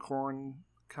Valley, unicorn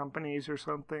companies or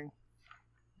something?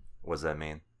 What does that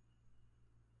mean?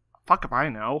 Fuck if I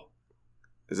know.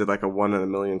 Is it like a 1 in a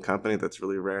million company that's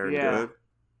really rare and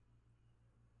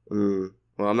good?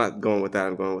 Well, I'm not going with that.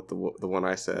 I'm going with the one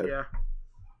I said. Yeah,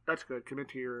 that's good. Commit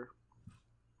to your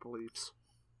beliefs.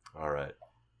 All right.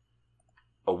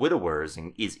 A widower is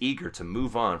eager to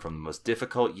move on from the most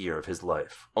difficult year of his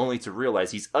life, only to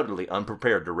realize he's utterly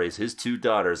unprepared to raise his 2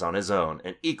 daughters on his own,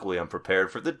 and equally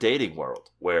unprepared for the dating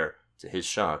world, where, to his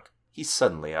shock, he's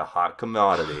suddenly a hot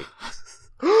commodity.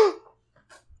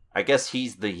 I guess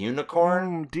he's the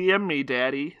unicorn? DM me,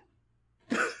 Daddy.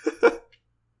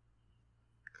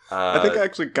 I think I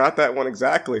actually got that one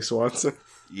exactly, Swanson.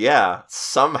 Yeah,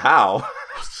 somehow.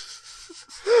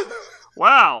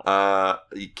 Wow.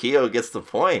 Keo gets the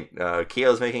point.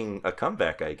 Keo's making a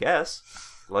comeback, I guess.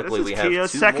 Luckily, we have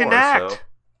Keo's two second more, act.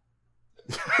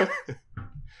 So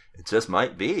it just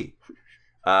might be.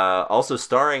 Also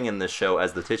starring in this show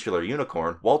as the titular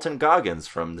unicorn, Walton Goggins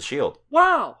from The Shield.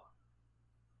 Wow.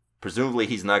 Presumably,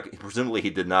 he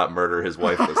did not murder his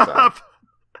wife this time.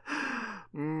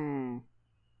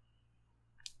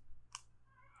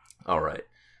 All right.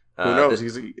 Who knows?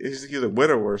 He's a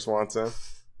widower, Swanson.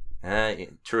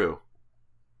 True.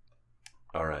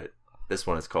 All right. This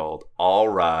one is called All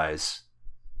Rise.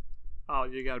 Oh,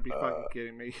 you gotta be fucking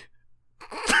kidding me.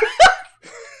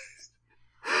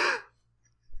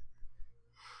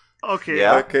 Okay.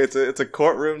 Yeah. Okay, it's a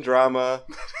courtroom drama.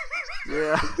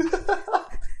 Yeah.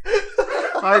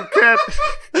 I can't.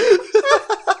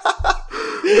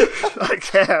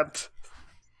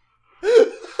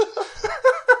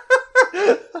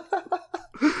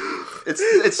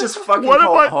 It's just fucking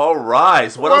called All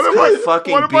Rise. What else could it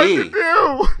fucking what am be? I to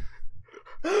do?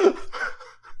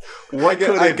 What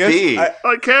could it be?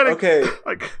 I can't. Okay.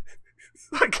 I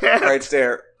can't. Right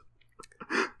there.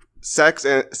 Sex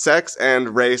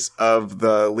and race of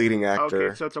the leading actor.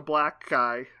 Okay, so it's a black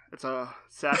guy. It's a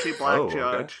sassy black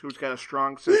judge who's got a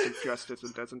strong sense of justice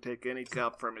and doesn't take any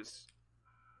guff from his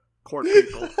court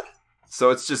people. So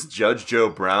it's just Judge Joe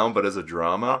Brown, but as a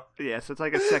drama? Yes, it's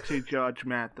like a sexy Judge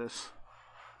Mathis.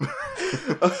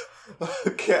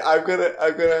 Okay, I'm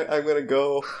gonna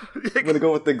go with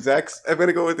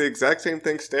the exact same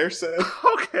thing Stair said.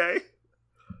 Okay.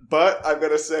 But I'm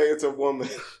gonna say it's a woman.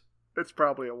 It's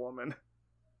probably a woman.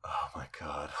 Oh my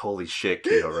god. Holy shit,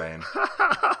 Keto Rain.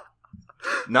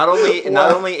 Not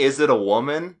only is it a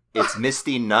woman, it's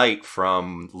Misty Knight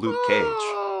from Luke Cage.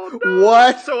 Oh, no.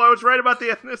 What? So I was right about the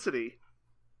ethnicity.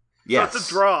 Yes. So it's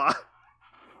a draw.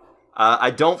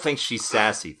 I don't think she's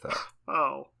sassy, though.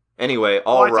 Oh. Anyway,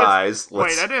 All Rise.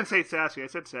 Wait, I didn't say sassy. I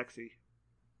said sexy.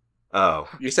 Oh.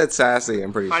 You said sassy,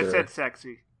 I'm pretty sure. I said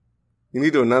sexy. You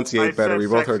need to enunciate better. We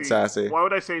both heard sassy. Why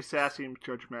would I say sassy in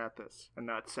Judge Mathis and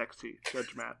not sexy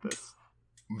Judge Mathis?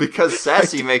 Because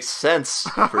sassy makes sense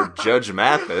for Judge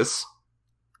Mathis.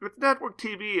 It's network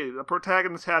TV. The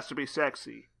protagonist has to be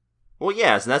sexy. Well,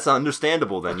 yes, and that's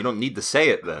understandable then. You don't need to say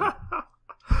it then.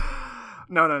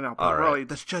 No. But All right. really,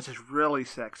 this judge is really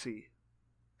sexy.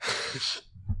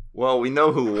 Well, we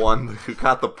know who won, who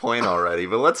got the point already,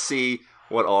 but let's see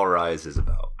what All Rise is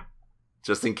about.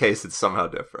 Just in case it's somehow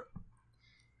different.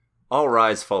 All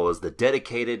Rise follows the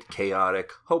dedicated,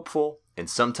 chaotic, hopeful, and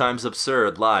sometimes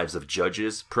absurd lives of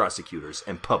judges, prosecutors,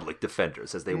 and public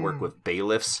defenders as they work with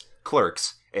bailiffs,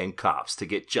 clerks, and cops to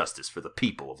get justice for the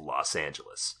people of Los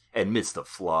Angeles amidst a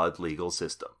flawed legal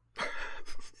system.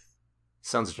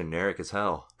 Sounds generic as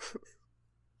hell.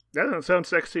 That doesn't sound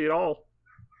sexy at all.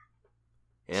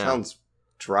 Yeah. Sounds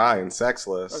dry and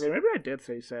sexless. Okay, maybe I did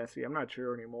say sassy. I'm not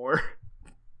sure anymore.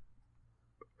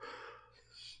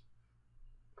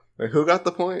 Wait, who got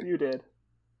the point? You did.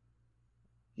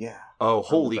 Yeah. Oh,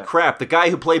 holy crap. The guy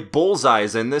who played Bullseye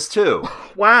is in this too.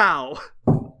 Wow.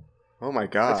 Oh my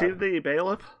god. Is he the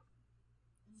bailiff?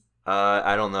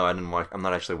 I don't know. I'm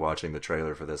not actually watching the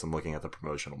trailer for this. I'm looking at the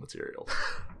promotional materials.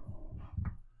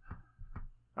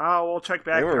 Oh, we'll check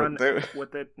back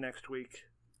with it next week.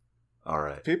 All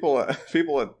right. People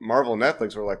at Marvel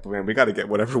Netflix were like, man, we got to get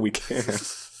whatever we can.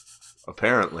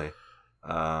 Apparently.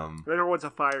 There was a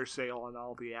fire sale on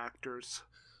all the actors.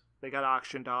 They got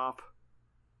auctioned off.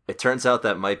 It turns out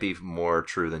that might be more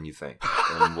true than you think.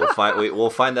 And we'll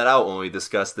find that out when we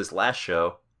discuss this last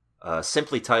show,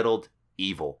 simply titled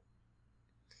Evil.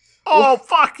 Oh,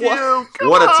 fuck you!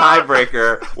 What a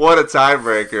tiebreaker. What a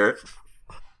tiebreaker.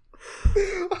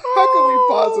 How can we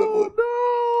possibly...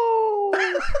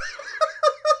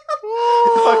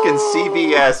 Fucking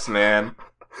CBS, man.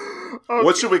 Okay.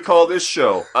 What should we call this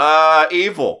show?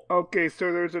 Evil. Okay,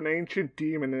 so there's an ancient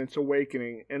demon and its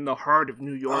awakening in the heart of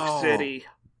New York City.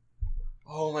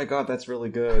 Oh my god, that's really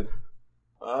good.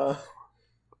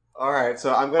 Alright,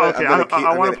 so I'm gonna... Okay,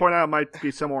 I want to point out it might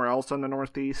be somewhere else in the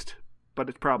Northeast, but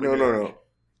it's probably...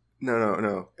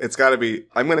 No. It's gotta be...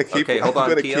 I'm gonna keep... Okay, hold on, I'm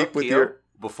gonna Keo, keep with Keo, your...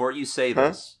 before you say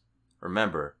this,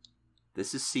 remember,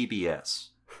 this is CBS.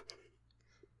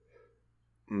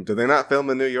 Do they not film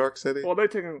in New York City? Well, they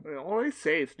always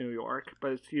say it's New York,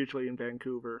 but it's usually in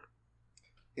Vancouver.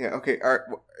 Yeah, okay.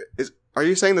 Are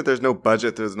you saying that there's no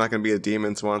budget? There's not going to be a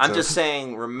demon Swanson? I'm just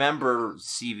saying, remember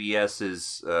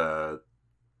CBS's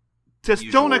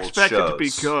just don't expect it to be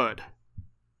good.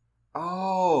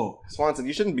 Oh, Swanson,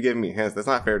 you shouldn't be giving me hints. That's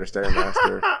not fair to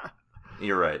Stairmaster.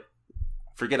 You're right.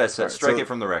 Forget I said. Right, strike so- it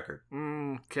from the record.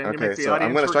 Can you Okay, make the so I'm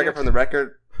audience going to strike it forget? from the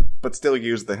record, but still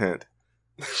use the hint.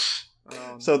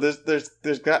 So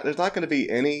there's not going to be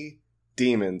any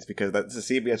demons because that's the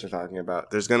CBS we're talking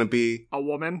about. There's going to be a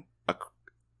woman.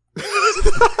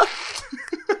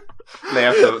 They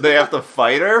have to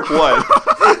fight her. What?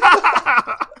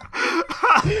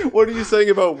 What are you saying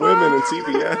about women in I'm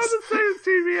CBS? not saying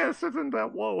CBS isn't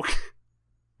that woke.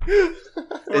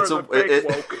 It's Or a the fake it-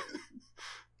 woke.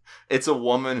 It's a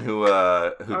woman who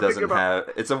thinking doesn't about-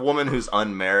 have. It's a woman who's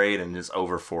unmarried and is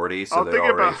over 40, so I'm they're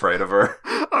thinking already about- afraid of her.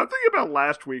 I'm thinking about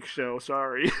last week's show.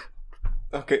 Sorry.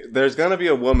 Okay, there's going to be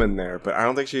a woman there, but I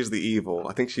don't think she's the evil.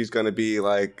 I think she's going to be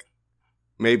like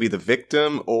maybe the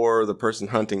victim or the person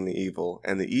hunting the evil,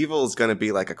 and the evil is going to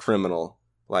be like a criminal,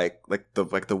 like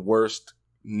the worst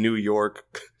New York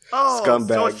Oh, scumbag.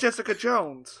 so it's Jessica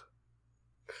Jones.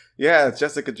 Yeah, it's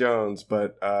Jessica Jones,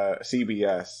 but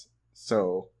CBS,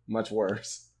 so much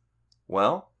worse.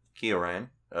 Well, Kioran,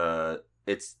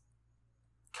 it's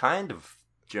kind of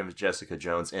Jessica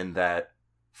Jones in that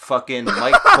fucking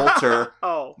Mike Coulter.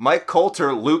 Oh. Mike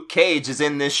Coulter, Luke Cage is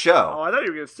in this Oh, show. I thought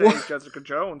you were going to say Jessica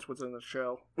Jones was in the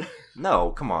show.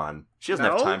 No, come on. She doesn't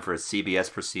have No? time for a CBS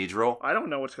procedural. I don't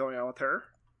know what's going on with her.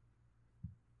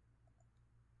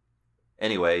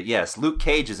 Anyway, yes, Luke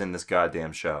Cage is in this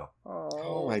goddamn show.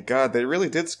 Oh my god, they really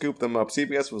did scoop them up.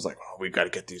 CBS was like, "Oh, we got to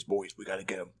get these boys. We got to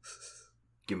get them."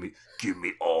 Give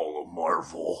me all of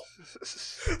Marvel.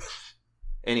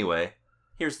 Anyway,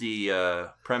 here's the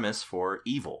premise for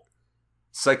Evil.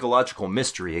 Psychological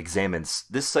mystery examines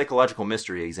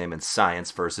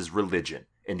science versus religion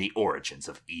and the origins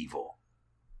of evil.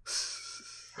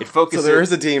 It focuses. So there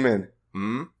is a demon.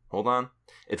 Hold on.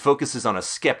 It focuses on a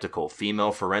skeptical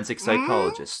female forensic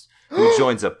psychologist who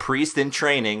joins a priest in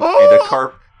training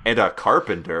and a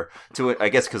carpenter to, I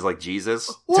guess, because like Jesus,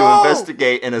 to Whoa!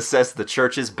 investigate and assess the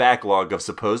church's backlog of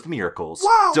supposed miracles,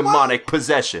 Whoa, demonic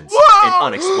possessions, Whoa! and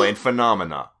unexplained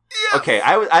phenomena. Yes! Okay,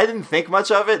 I didn't think much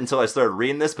of it until I started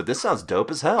reading this, but this sounds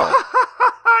dope as hell.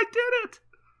 I did it!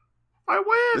 I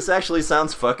win! This actually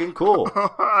sounds fucking cool.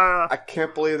 I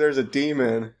can't believe there's a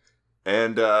demon.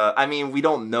 And, I mean, we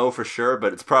don't know for sure,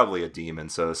 but it's probably a demon,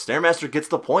 so Stairmaster gets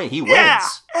the point. He wins. Yeah!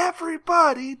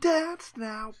 Everybody dance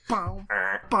now. Boom,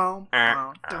 boom,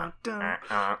 boom, dun, dun,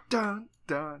 dun,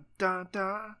 dun, dun,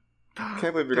 dun. I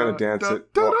can't believe you're gonna dance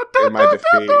it Dun, well, dun, in my dun, defeat.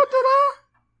 dun, dun, dun.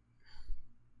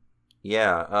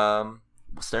 Yeah,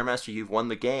 Stairmaster, you've won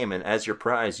the game, and as your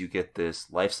prize, you get this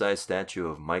life-size statue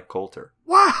of Mike Coulter.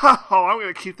 Wow! I'm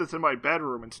gonna keep this in my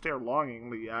bedroom and stare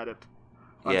longingly at it.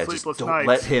 On Yeah, just sleepless don't nights.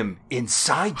 let him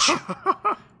inside you.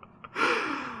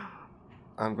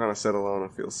 I'm gonna sit alone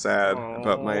and feel sad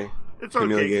about my It's okay,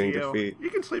 humiliating Keo. defeat. You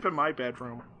can sleep in my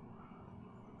bedroom.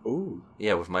 Ooh.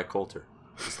 Yeah, with Mike Coulter.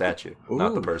 The statue,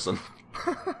 not the Ooh. person.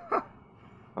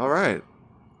 All right.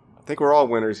 I think we're all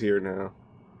winners here now.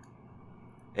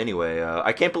 Anyway,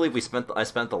 I can't believe I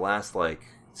spent the last,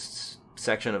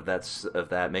 section of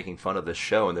that making fun of this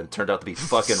show, and then it turned out to be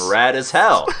fucking rad as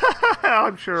hell.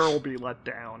 I'm sure we'll be let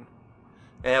down.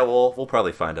 Yeah, we'll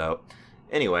probably find out.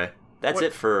 Anyway, that's Wait-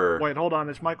 it for... Wait, hold on.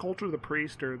 Is Mike Coulter the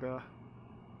priest or the...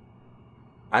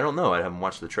 I don't know, I haven't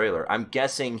watched the trailer. I'm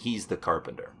guessing he's the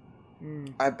carpenter.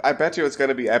 I bet you it's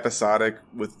gonna be episodic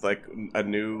with like a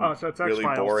new, Oh, so it's really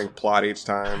X-Files. boring plot each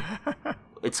time.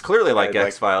 It's clearly like Like-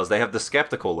 X-Files. They have the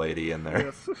skeptical lady in there.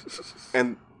 Yes.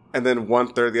 and then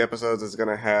 1/3 of the episodes is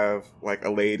gonna have like a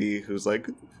lady who's like,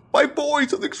 "My boy,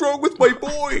 something's wrong with my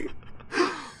boy."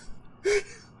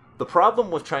 The problem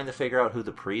with trying to figure out who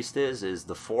the priest is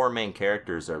the four main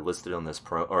characters are listed on this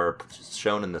or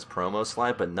shown in this promo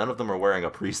slide, but none of them are wearing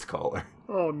a priest collar.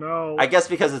 Oh, no. I guess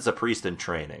because it's a priest in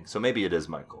training, so maybe it is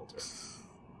Mike Coulter.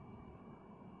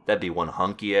 That'd be one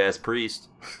hunky ass priest.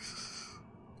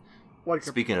 Like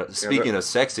Speaking of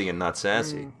sexy and not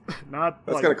sassy. not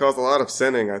That's like, gonna cause a lot of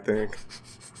sinning, I think.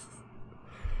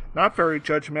 not very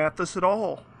Judge Mathis at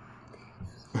all.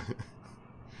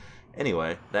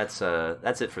 Anyway, that's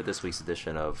it for this week's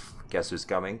edition of Guess Who's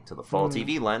Coming to the Fall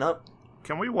TV lineup.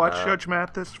 Can we watch Judge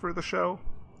Mathis for the show?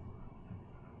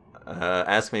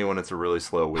 Ask me when it's a really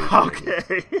slow week.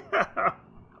 Okay.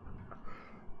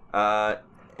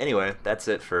 Anyway, that's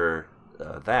it for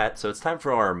that. So it's time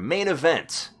for our main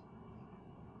event.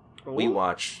 We Ooh,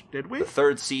 watch did we? the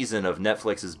third season of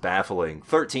Netflix's baffling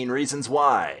 13 Reasons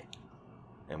Why.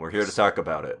 And we're here to talk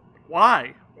about it.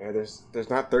 Why? Yeah, there's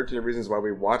not 13 reasons why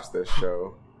we watch this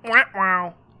show.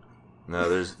 Wow. No,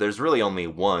 there's really only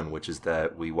one, which is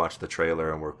that we watched the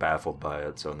trailer and we're baffled by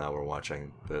it, so now we're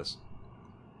watching this.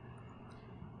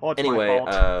 Well, it's Anyway,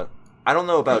 my fault. I don't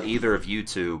know about either of you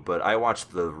two, but I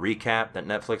watched the recap that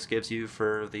Netflix gives you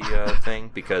for the thing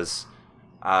because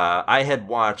I had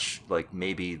watched like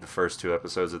maybe the first 2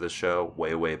 episodes of this show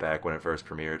way back when it first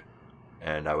premiered,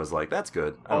 and I was like, "That's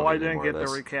good." I didn't get the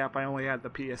recap. I only had the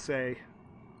PSA.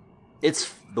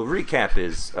 The recap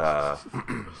is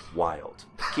wild.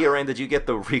 Kieran, did you get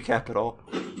the recap at all?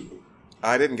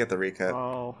 I didn't get the recap.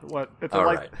 Oh, what? It's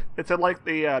Right. like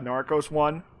the Narcos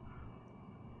one.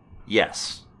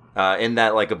 Yes. In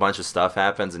that, like, a bunch of stuff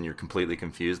happens and you're completely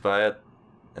confused by it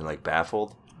and, like,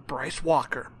 baffled. Bryce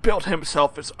Walker built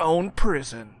himself his own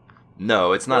prison.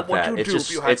 No, it's not What that. would you It's do just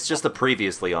if you had the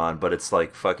previously on, but it's,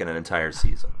 like, fucking an entire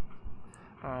season.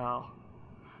 Oh.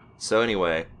 So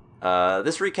anyway,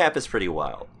 this recap is pretty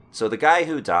wild. So the guy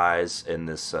who dies in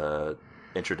this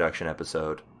introduction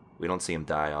episode, we don't see him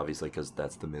die, obviously, because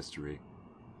that's the mystery.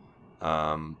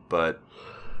 But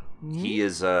he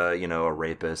is, a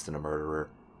rapist and a murderer.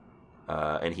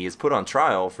 And he is put on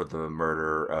trial for the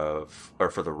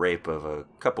for the rape of a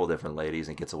couple different ladies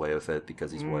and gets away with it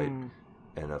because he's white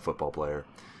and a football player.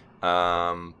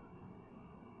 Fine.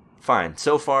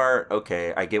 So far,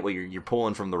 okay, I get what you're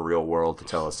pulling from the real world to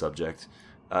tell a subject.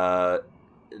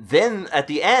 Then, at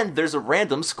the end, there's a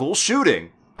random school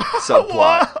shooting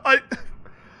subplot.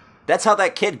 That's how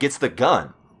that kid gets the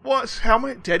gun. What? How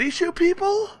many? Did he shoot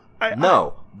people?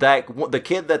 The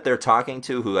kid that they're talking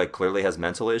to, who like clearly has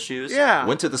mental issues,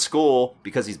 went to the school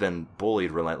because he's been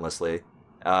bullied relentlessly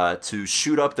to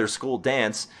shoot up their school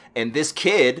dance, and this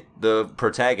kid, the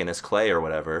protagonist Clay or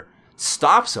whatever,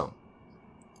 stops him.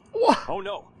 What? Oh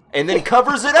no! And then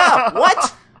covers it up.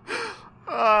 What?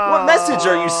 What message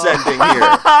are you sending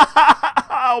here?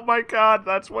 Oh my God!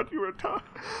 That's what you were talking.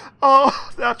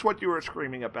 Oh, that's what you were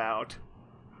screaming about.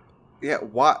 Yeah.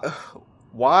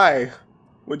 Why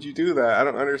would you do that? I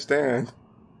don't understand.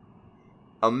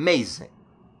 Amazing.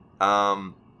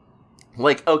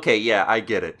 Okay, yeah, I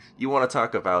get it. You want to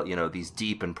talk about, these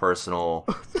deep and personal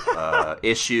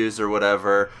issues or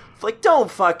whatever. Like,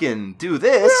 don't fucking do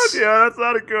this. Yeah,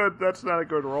 that's not a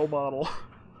good role model.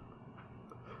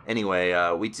 Anyway,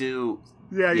 we do.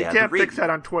 Yeah, you can't fix that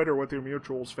on Twitter with your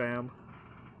mutuals, fam.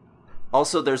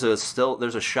 Also, there's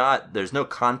a shot. There's no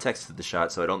context to the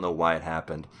shot, so I don't know why it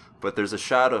happened. But there's a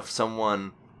shot of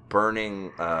someone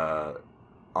burning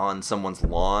on someone's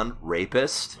lawn,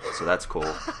 rapist. So that's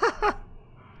cool.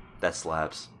 That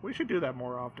slaps. We should do that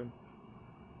more often.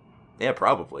 Yeah,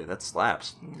 probably. That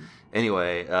slaps.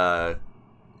 Anyway,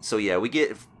 so yeah, we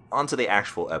get onto the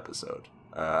actual episode.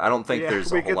 I don't think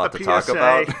there's a whole lot to talk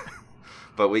about.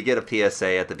 But we get a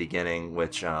PSA at the beginning,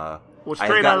 which I've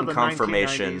gotten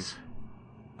confirmation.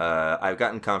 I've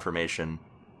gotten confirmation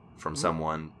from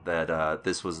someone that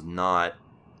this was not,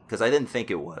 because I didn't think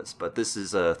it was, but this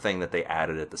is a thing that they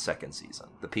added at the second season.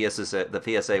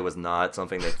 The PSA was not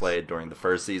something they played during the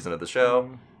first season of the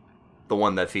show, the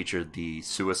one that featured the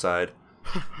suicide,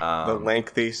 the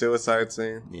lengthy suicide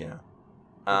scene. Yeah.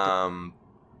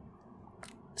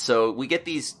 So we get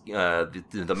these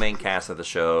the main cast of the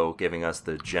show giving us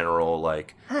the general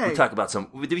we talk about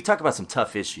some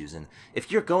tough issues, and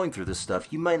if you're going through this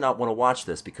stuff, you might not want to watch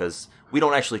this because we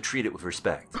don't actually treat it with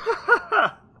respect.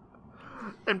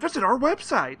 And visit our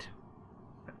website.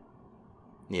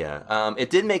 Yeah, it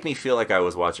did make me feel like I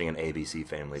was watching an ABC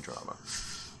family drama.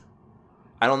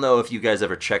 I don't know if you guys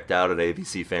ever checked out an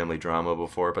ABC family drama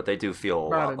before, but they do feel a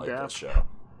lot like this show.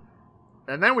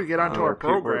 And then we get onto our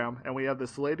program, and we have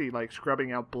this lady,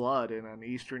 scrubbing out blood in an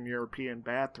Eastern European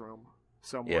bathroom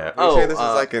somewhere. Yeah. You say this is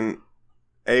like an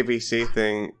ABC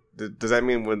thing. Does that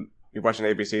mean when you watch an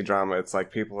ABC drama, it's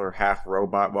like people are half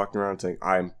robot walking around saying,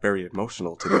 "I'm very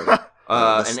emotional today"?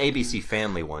 An ABC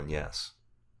family one, yes.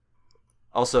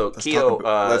 Also, Keo...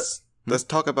 Let's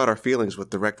talk about our feelings with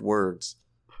direct words.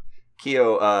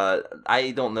 Keo,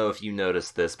 I don't know if you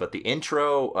noticed this, but the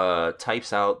intro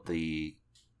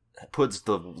puts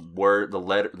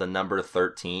the number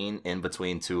 13 in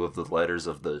between two of the letters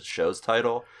of the show's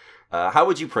title. How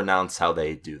would you pronounce how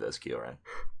they do this, Kieran?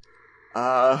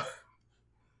 I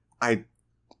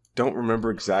don't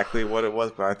remember exactly what it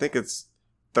was, but I think it's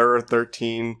Thur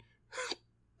 13.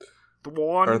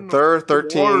 Or Thur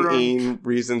 13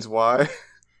 reasons why.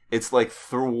 It's like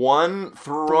Thrunteen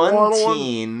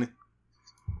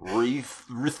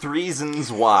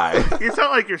reasons why. You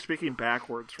sound like you're speaking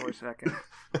backwards for a second.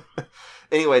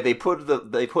 Anyway, they put the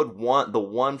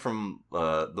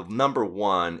number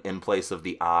 1 in place of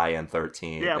the I and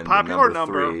 13. Yeah, and popular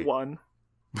number 3. 1.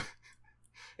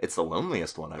 It's the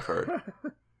loneliest one I've heard.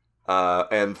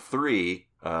 And 3,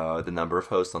 the number of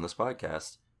hosts on this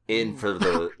podcast, in for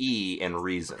the E and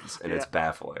reasons, and it's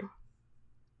baffling.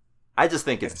 I just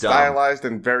think it's dumb. Stylized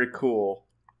and very cool.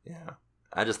 Yeah.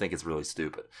 I just think it's really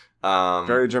stupid.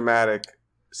 Very dramatic,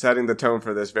 setting the tone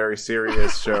for this very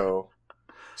serious show.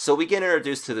 So we get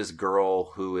introduced to this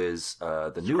girl who is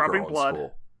the new girl in blood.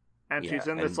 school. And she's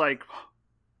in this, like,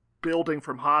 building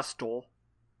from Hostel.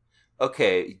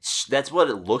 Okay, that's what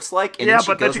it looks like, and yeah, then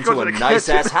she goes into a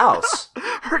nice-ass house.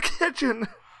 Her kitchen.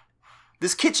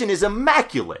 This kitchen is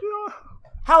immaculate.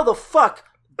 How the fuck?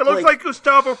 It looks like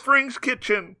Gustavo Fring's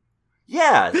kitchen.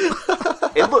 Yeah.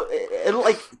 it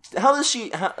like, how does she,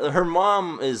 her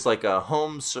mom is like a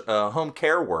home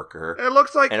care worker. It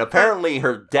looks like. And apparently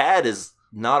her dad is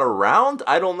not around?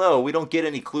 I don't know. We don't get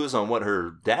any clues on what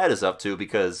her dad is up to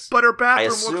because... But her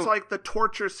bathroom looks like the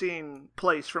torture scene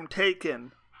place from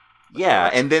Taken. Yeah,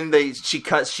 and then she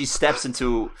steps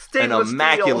into an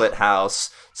immaculate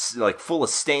house, like full of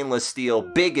stainless steel,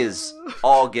 big as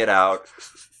all get out.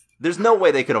 There's no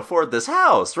way they can afford this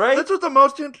house, right? This was the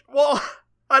most... Well,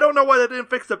 I don't know why they didn't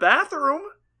fix the bathroom.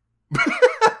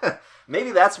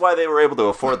 Maybe that's why they were able to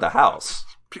afford the house.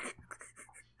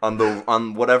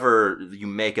 On whatever you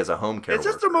make as a home care worker.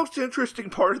 Is this the most interesting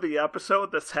part of the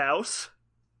episode, this house?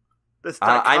 This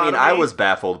I mean, I was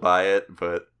baffled by it,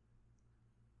 but...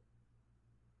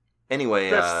 Anyway...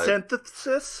 The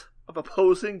synthesis of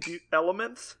opposing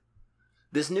elements?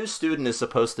 This new student is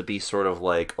supposed to be sort of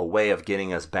like a way of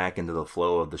getting us back into the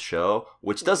flow of the show,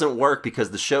 which doesn't work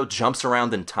because the show jumps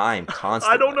around in time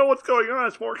constantly. I don't know what's going on.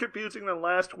 It's more confusing than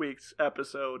last week's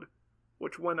episode,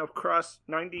 which went across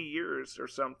 90 years or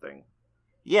something.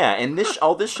 Yeah, and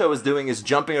all this show is doing is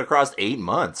jumping across 8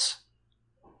 months.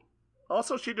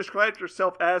 Also, she describes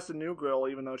herself as the new girl,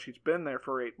 even though she's been there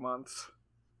for 8 months.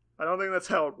 I don't think that's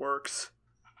how it works.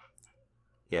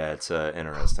 Yeah, it's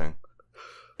interesting.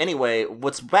 Anyway,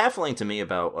 what's baffling to me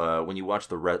about when you watch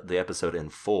the episode in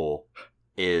full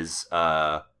is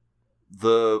the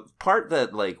part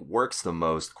that like works the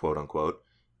most, quote unquote,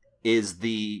 is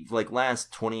the like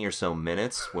last 20 or so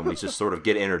minutes when we just sort of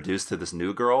get introduced to this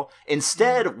new girl.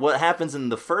 Instead, what happens in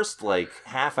the first like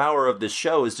half hour of this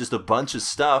show is just a bunch of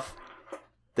stuff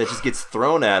that just gets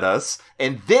thrown at us,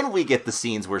 and then we get the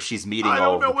scenes where she's meeting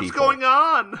all of the people. I don't know what's going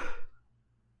on.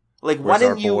 Like, why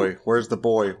didn't you... Boy? Where's the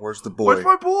boy? Where's the boy? Where's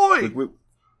my boy?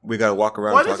 We gotta walk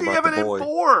around and talk about the boy. What is he even in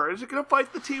for? Is he gonna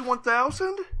fight the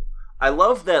T-1000? I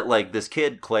love that, like, this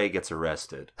kid, Clay, gets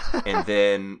arrested. And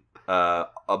then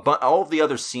all of the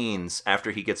other scenes after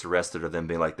he gets arrested are them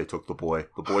being like, they took the boy.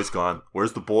 The boy's gone.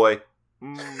 Where's the boy?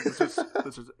 This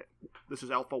is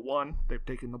Alpha 1. They've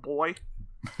taken the boy.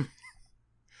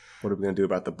 What are we gonna do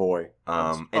about the boy?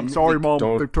 I'm sorry, Mom.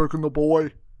 They've taken the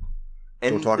boy.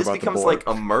 And this becomes like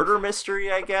a murder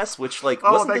mystery, I guess, which, like,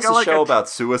 wasn't this a show about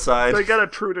suicide? They got a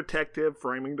True Detective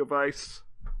framing device.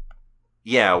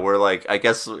 Yeah, where, like, I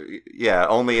guess, yeah,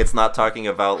 only it's not talking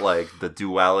about, like, the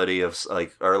duality of,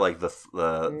 like, or, like,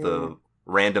 the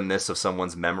randomness of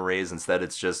someone's memories. Instead,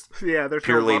 it's just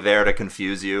purely there to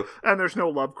confuse you. And there's no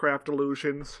Lovecraft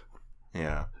illusions.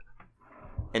 Yeah.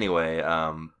 Anyway,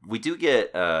 we do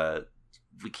get...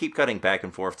 we keep cutting back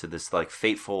and forth to this like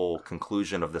fateful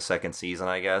conclusion of the second season,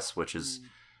 I guess, which is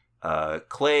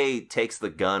Clay takes the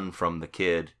gun from the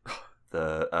kid,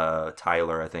 the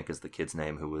Tyler, I think is the kid's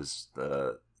name, who was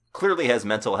clearly has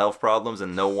mental health problems,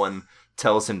 and no one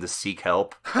tells him to seek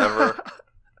help ever.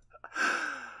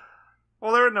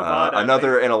 Well, they're in Nevada.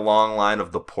 Another in a long line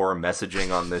of the poor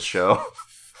messaging on this show.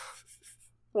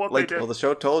 Well, the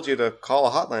show told you to call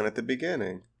a hotline at the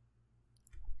beginning.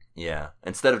 Yeah,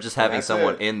 instead of just having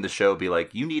someone in the show be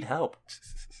like, you need help.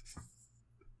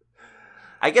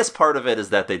 I guess part of it is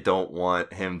that they don't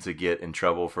want him to get in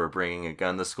trouble for bringing a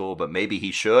gun to school, but maybe he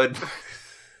should.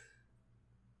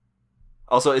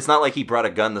 Also, it's not like he brought a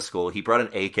gun to school. He brought an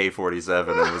AK-47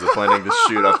 and was planning to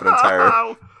shoot up an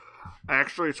entire...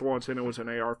 Actually, Swanson, it was an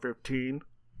AR-15.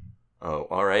 Oh,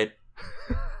 all right.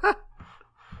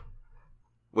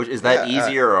 Which is that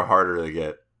easier or harder to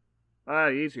get?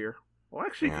 Easier. Well,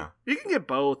 actually, you can get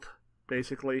both,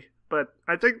 basically. But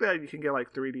I think that you can get,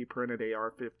 like, 3D printed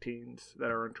AR-15s that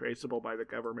are untraceable by the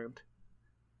government.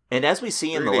 And as we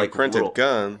see in the, like, printed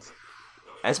guns.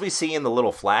 As we see in the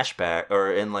little flashback,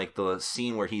 or in, like, the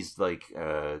scene where he's, like,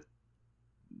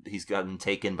 he's gotten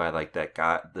taken by, like,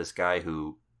 this guy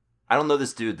who... I don't know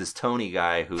this dude, this Tony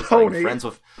guy who's like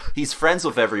he's friends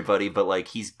with everybody, but like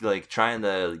he's like trying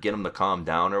to get him to calm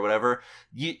down or whatever.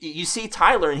 You see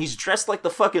Tyler and he's dressed like the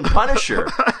fucking Punisher.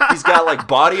 He's got like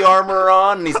body armor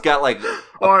on and he's got like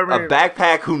a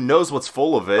backpack. Who knows what's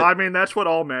full of it? I mean, that's what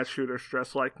all mass shooters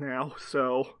dress like now.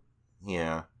 So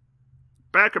yeah,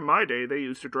 back in my day, they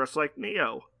used to dress like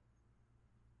Neo.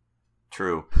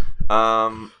 True.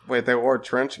 Wait, they wore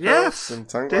trench coats Yes. and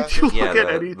Did sunglasses? you look Yeah, at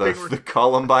anything? the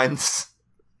Columbines.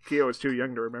 Keo was too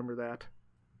young to remember that.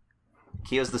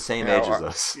 Keo's the same Yeah, age as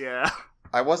us. Yeah.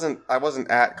 I wasn't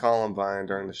at Columbine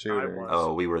during the shooting. was.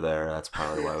 Oh, we were there. That's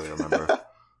probably why we remember.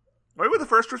 We were the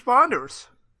first responders.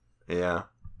 Yeah.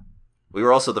 We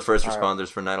were also the first All right. responders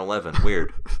for 9/11.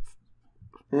 Weird.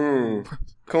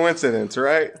 Coincidence,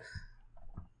 right?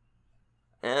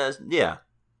 Yeah.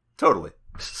 Totally.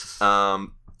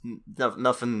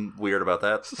 Nothing weird about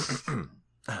that.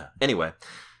 Anyway.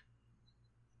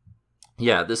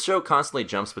 Yeah, this show constantly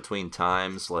jumps between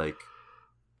times, like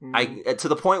to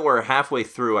the point where halfway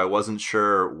through I wasn't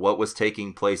sure what was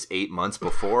taking place 8 months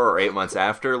before or 8 months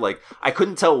after. Like, I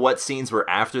couldn't tell what scenes were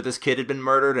after this kid had been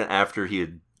murdered and after he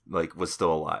had was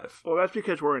still alive. Well, that's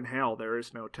because we're in hell. There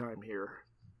is no time here.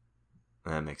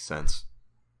 That makes sense.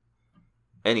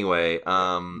 Anyway,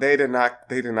 They did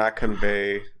not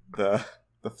convey the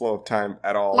flow of time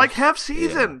at all. Like, have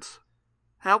seasons.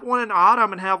 Have one in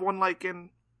autumn and have one, like, in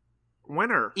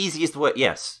winter. easiest way,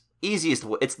 yes. Easiest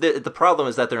way. It's the problem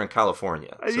is that they're in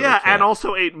California. So they Yeah, and can't.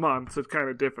 also 8 months. It's kind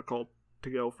of difficult to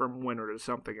go from winter to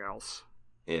something else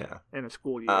Yeah. in a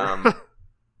school year.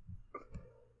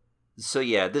 So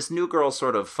yeah, this new girl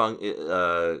sort of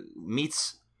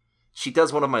meets. She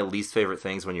does one of my least favorite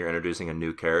things when you're introducing a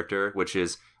new character, which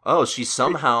is, she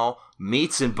somehow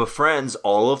meets and befriends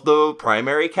all of the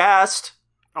primary cast.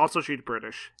 Also, she's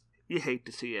British. You hate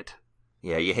to see it.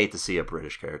 Yeah, you hate to see a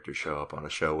British character show up on a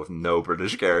show with no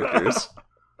British characters.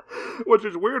 Which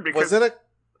is weird because... was it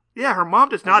Yeah, her mom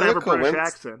does not Was it have a a British coinc-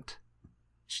 accent.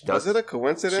 She does. was it a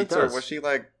coincidence She or does. was she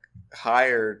like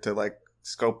hired to like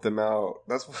scope them out?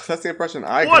 That's the impression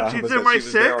I What, got. she's was in that my she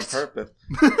was there on sixth? purpose.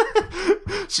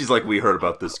 She's like, we heard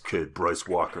about this kid, Bryce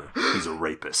Walker. He's a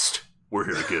rapist. We're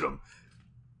here to get him.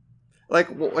 Like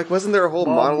wasn't there a whole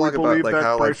monologue about like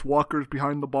how like Walker's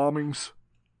behind the bombings.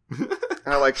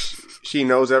 how like she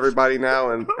knows everybody now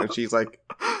and she's like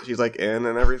in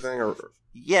and everything? Or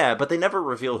Yeah, but they never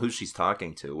reveal who she's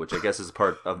talking to, which I guess is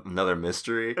part of another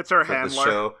mystery. It's her of this handler.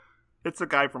 show. It's the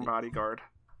guy from Bodyguard.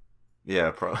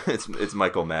 Yeah, it's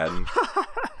Michael Madden.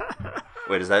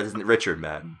 Wait, isn't Richard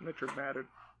Madden? Richard Madden.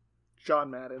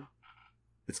 John Madden.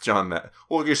 It's John Madden.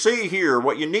 Well, you see here,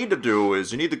 what you need to do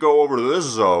is you need to go over to this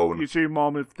zone. see,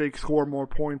 Mom, if they score more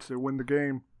points, they win the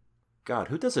game. God,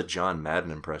 who does a John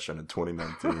Madden impression in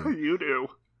 2019? You do.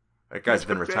 That guy's He's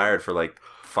been the retired for like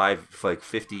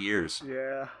 50 years.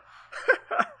 Yeah.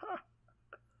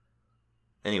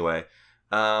 Anyway,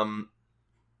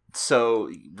 so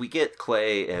we get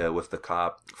Clay with the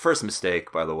cop. First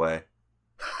mistake, by the way.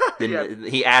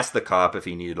 He asked the cop if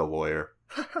he needed a lawyer.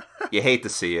 You hate to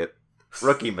see it.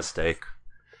 Rookie mistake.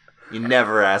 You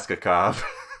never ask a cop.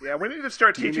 Yeah, we need to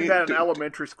start teaching that in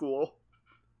elementary school.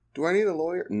 do I need a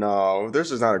lawyer? No,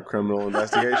 this is not a criminal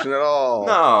investigation at all.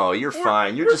 No, you're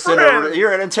fine. You're just friends.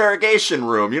 you're in an interrogation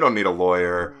room. You don't need a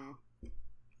lawyer.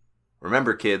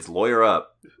 Remember, kids, lawyer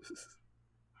up.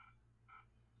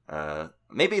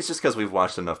 Maybe it's just because we've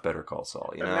watched enough Better Call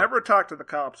Saul. You know? And never talk to the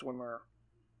cops when they're...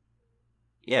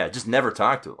 Yeah, just never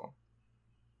talk to them.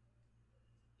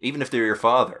 Even if they're your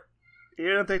father.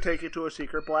 Even if they take you to a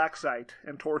secret black site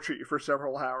and torture you for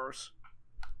several hours.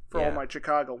 For all Yeah. my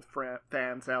Chicago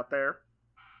fans out there.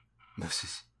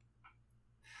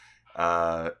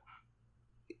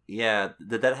 Yeah,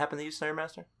 did that happen to you, Snare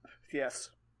Master? Yes.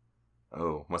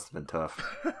 Oh, must have been tough.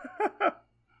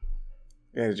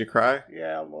 Yeah, did you cry?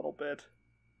 Yeah, a little bit.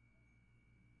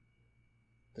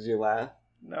 Did you laugh?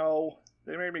 No,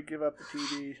 they made me give up the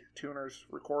TV tuner's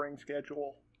recording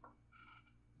schedule.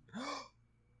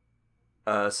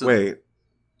 So Wait,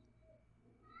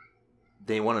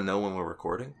 they want to know when we're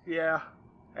recording? Yeah,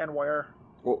 and where?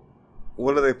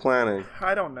 what are they planning?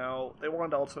 I don't know. They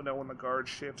wanted to also know when the guard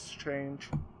shifts change.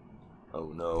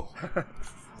 Oh no.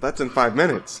 That's in 5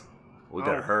 minutes. We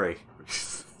better Oh. hurry.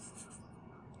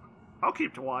 I'll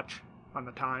keep to watch on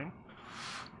the time.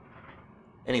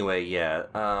 Anyway, yeah.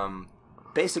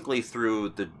 Basically, through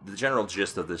the general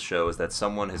gist of this show is that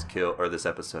someone has killed, or this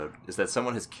episode, is that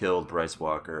someone has killed Bryce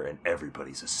Walker and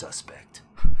everybody's a suspect.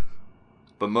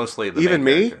 But mostly the Even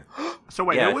main me? character. So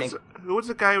wait, Yeah, who was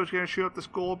the guy who was going to shoot up the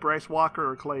school? Bryce Walker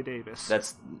or Clay Davis?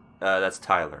 That's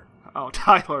Tyler. Oh,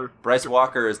 Tyler. Bryce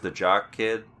Walker is the jock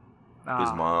kid whose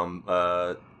Ah.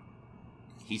 mom,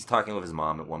 he's talking with his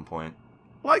mom at one point.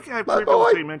 Like I My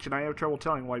previously boy. mentioned, I have trouble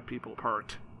telling white people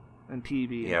apart in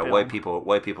TV. Yeah, and white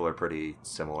film. people are pretty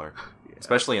similar.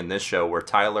 Especially in this show where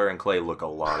Tyler and Clay look a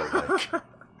lot alike.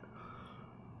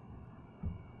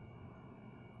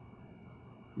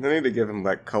 They need to give him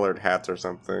like colored hats or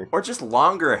something. Or just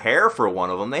longer hair for one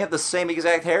of them. They have the same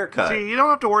exact haircut. See, you don't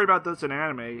have to worry about this in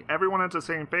anime. Everyone has the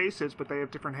same faces, but they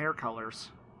have different hair colors.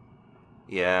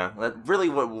 Yeah, that really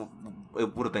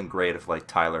it would have been great if like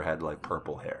Tyler had like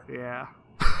purple hair. Yeah.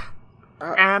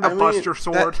 And a Buster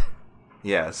sword.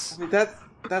 Yes. I mean,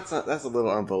 that's a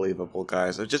little unbelievable,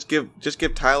 guys. So just give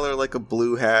Tyler like a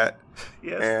blue hat.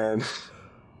 Yes. And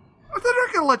they're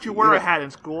not gonna let you wear a hat in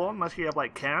school unless you have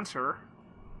like cancer.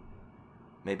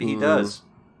 Maybe he does.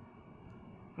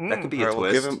 That could be a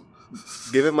twist. Well,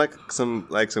 give him like some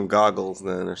goggles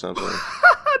then or something.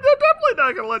 They're definitely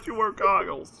not gonna let you wear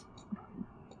goggles.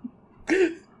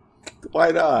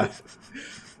 Why not?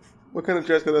 What kind of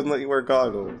dress code doesn't let you wear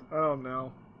goggles? I don't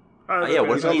know. Yeah,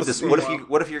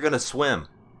 what if you're gonna swim?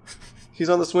 He's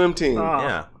on the swim team. Oh.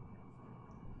 Yeah.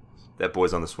 That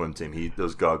boy's on the swim team.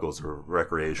 Those goggles are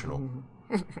recreational.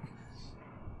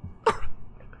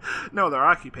 No, they're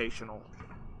occupational.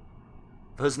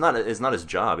 But it's not his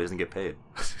job. He doesn't get paid.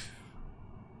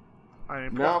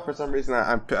 No, for some reason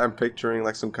I'm picturing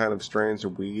like some kind of strange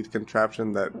weed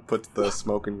contraption that puts the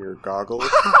smoke in your goggles.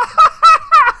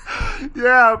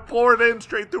 Yeah, pour it in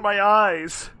straight through my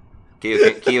eyes.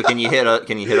 Keo, can you hit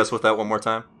us with that one more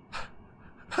time?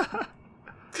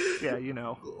 Yeah,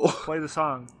 play the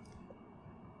song.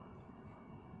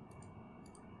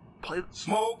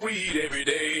 Smoke weed every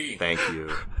day. Thank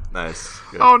you. Nice.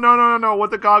 Good. Oh, no.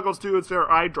 What the goggles do is they're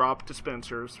eye drop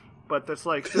dispensers. But that's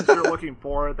like, since you're looking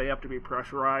for it, they have to be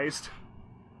pressurized.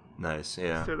 Nice,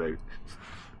 yeah. So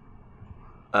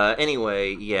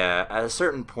anyway, yeah, at a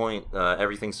certain point,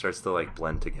 everything starts to, like,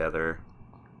 blend together.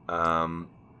 And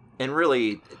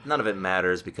really, none of it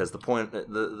matters because the point,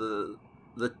 the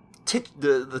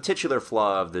titular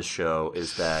flaw of this show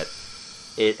is that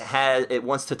it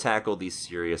wants to tackle these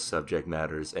serious subject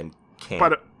matters and can't.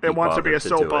 But it wants to be a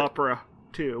soap opera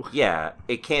too. Yeah,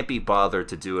 it can't be bothered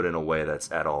to do it in a way that's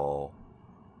at all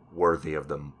worthy of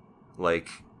them. Like,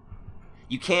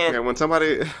 you can't. Yeah, when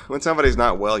somebody's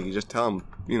not well, you just tell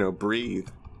them, breathe.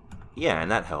 Yeah,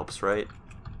 and that helps, right?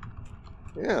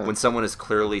 Yeah. When someone is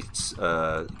clearly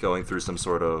going through some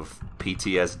sort of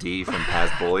PTSD from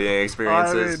past bullying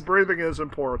experiences. I mean, breathing is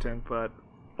important, but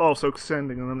also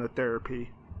sending them to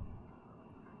therapy.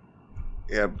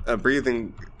 Yeah,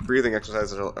 breathing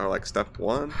exercises are like step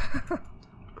 1.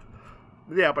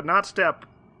 Yeah, but not step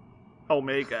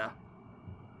omega.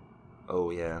 Oh,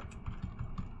 yeah.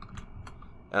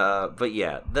 But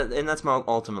yeah, and that's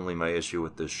ultimately my issue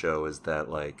with this show is that,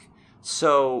 like,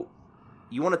 so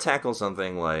you want to tackle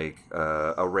something like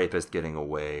a rapist getting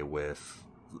away with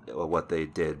what they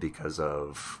did because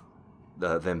of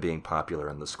them being popular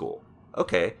in the school.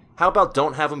 Okay, how about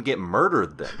don't have them get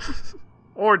murdered then?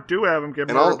 Or do have them get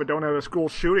murdered, but don't have a school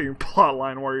shooting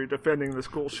plotline where you're defending the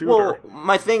school shooter. Well,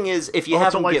 my thing is, if you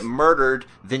have them get murdered,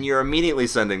 then you're immediately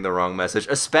sending the wrong message,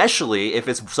 especially if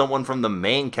it's someone from the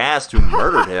main cast who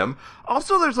murdered him.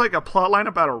 Also, there's like a plotline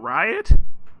about a riot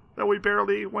that we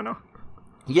barely went on.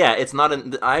 Yeah, it's not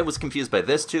in... I was confused by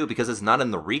this, too, because it's not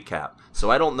in the recap. So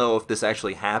I don't know if this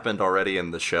actually happened already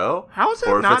in the show. How is it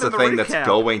not in the recap? Or if it's a thing that's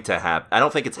going to happen. I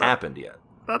don't think it's happened yet.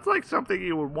 That's like something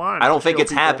you would want. I don't think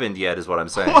it's happened yet, is what I'm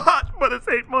saying. What? But it's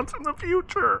 8 months in the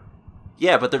future.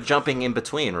 Yeah, but they're jumping in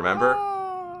between, remember?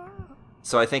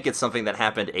 So I think it's something that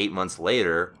happened 8 months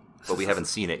later, but we haven't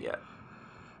seen it yet.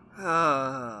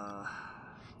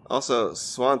 Also,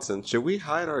 Swanson, should we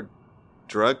hide our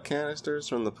drug canisters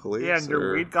from the police? Yeah, and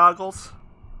your weed goggles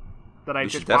that I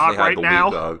just bought right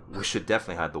now. We should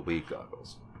definitely hide the weed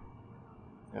goggles.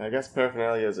 And I guess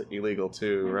paraphernalia is illegal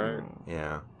too, right?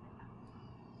 Yeah.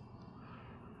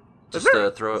 Just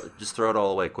throw it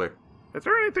all away quick. Is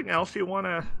there anything else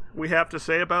we have to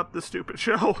say about this stupid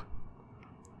show?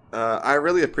 I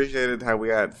really appreciated how we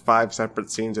had 5 separate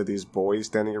scenes of these boys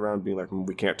standing around being like,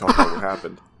 we can't talk about what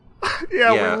happened.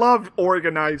 Yeah, we love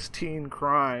organized teen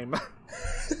crime.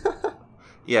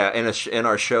 Yeah, in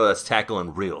our show that's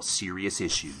tackling real serious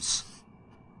issues.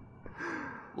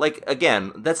 Like,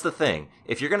 again, that's the thing.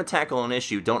 If you're going to tackle an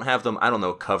issue, don't have them, I don't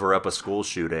know, cover up a school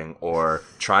shooting or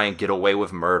try and get away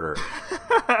with murder.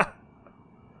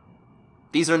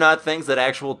 These are not things that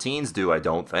actual teens do, I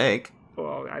don't think.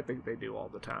 Well, I think they do all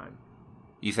the time.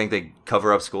 You think they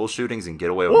cover up school shootings and get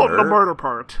away with murder? Well, the murder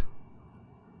part.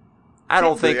 I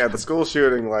don't think... Yeah, the school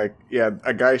shooting,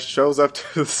 a guy shows up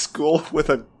to the school with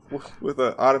an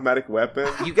automatic weapon.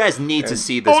 You guys need to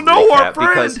see this recap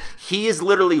because he is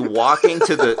literally walking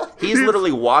to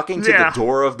the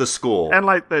door of the school. And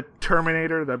like the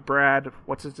Terminator, the Brad,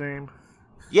 what's his name?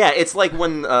 Yeah, it's like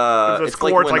when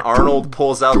like, Arnold boom,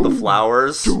 pulls out boom, the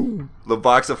flowers, boom. the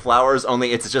box of flowers.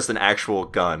 Only it's just an actual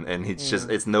gun, and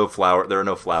it's no flower. There are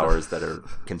no flowers that are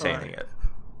containing it.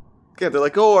 Yeah, they're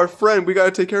like, oh, our friend, we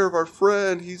gotta take care of our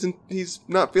friend. He's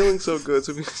not feeling so good,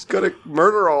 so he's gotta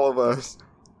murder all of us.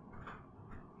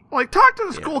 Like, talk to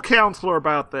the school counselor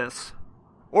about this.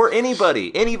 Or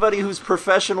anybody who's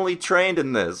professionally trained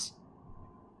in this.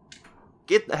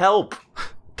 Get help.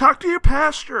 Talk to your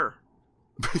pastor.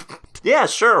 Yeah,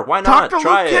 sure. Why not? Talk to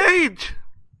Try Luke it. Cage.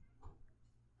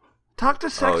 Talk to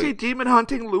sexy demon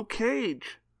hunting Luke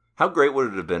Cage. How great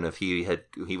would it have been if he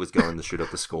was going to shoot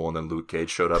up the school and then Luke Cage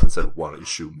showed up and said, "Why don't you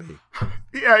shoot me?"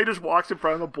 Yeah, he just walks in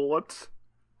front of the bullets.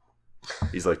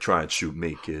 He's like, "Try and shoot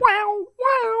me, kid." Wow,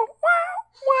 wow, wow,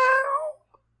 wow,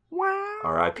 wow.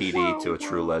 R.I.P.D. to a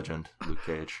true legend, Luke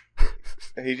Cage.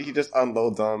 He just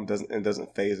unloads on him,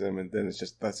 doesn't phase him, and then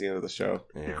that's the end of the show.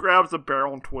 Yeah. He grabs the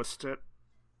barrel and twists it.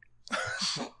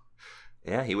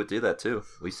 Yeah, he would do that too.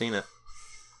 We've seen it.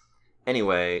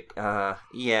 Anyway,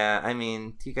 yeah, I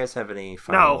mean, do you guys have any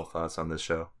final thoughts on this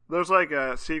show? There's like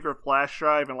a secret flash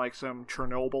drive and like some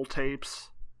Chernobyl tapes.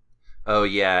 Oh,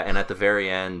 yeah, and at the very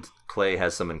end, Clay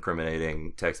has some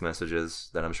incriminating text messages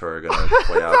that I'm sure are going to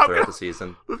play out throughout the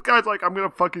season. This guy's like, I'm going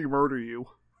to fucking murder you.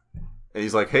 And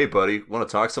he's like, hey, buddy, want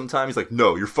to talk sometime? He's like,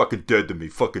 no, you're fucking dead to me.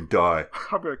 Fucking die.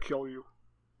 I'm going to kill you.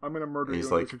 I'm going to murder you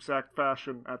in this exact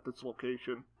fashion at this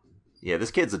location. Yeah, this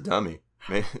kid's a dummy.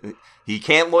 He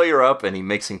can't lawyer up, and he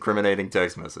makes incriminating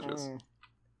text messages.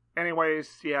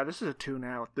 Anyways, yeah, this is a tune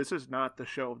out. This is not the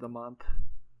show of the month.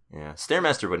 Yeah,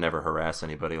 Stairmaster would never harass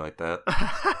anybody like that.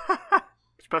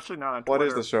 Especially not on Twitter. What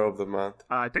is the show of the month?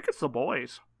 I think it's The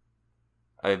Boys.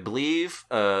 I believe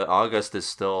August is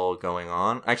still going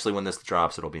on. Actually, when this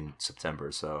drops, it'll be in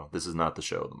September, so this is not the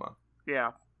show of the month.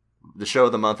 Yeah. The show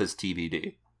of the month is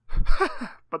TBD.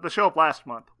 But the show of last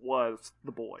month was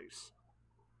The Boys.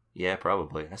 Yeah,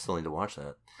 probably. I still need to watch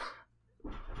that.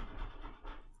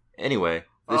 Anyway,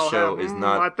 this show is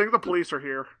not... I think the police are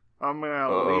here. I'm going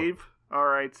to leave.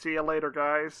 Alright, see you later,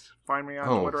 guys. Find me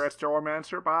on Twitter at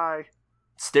Starmancer. Bye.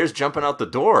 Stairs jumping out the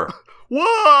door.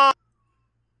 What?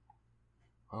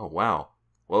 Oh, wow.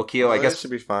 Well, Keo, I guess... That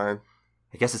should be fine.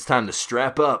 I guess it's time to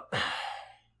strap up.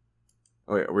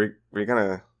 Oh, wait, we're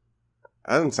gonna...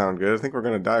 That doesn't sound good. I think we're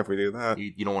gonna die if we do that.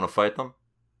 You don't want to fight them?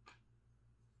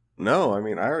 No, I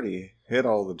mean, I already hit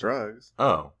all the drugs.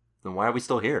 Oh, then why are we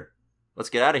still here? Let's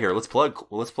get out of here. Let's plug.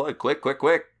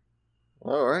 Quick.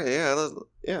 All right, yeah.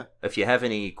 If you have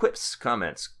any quips,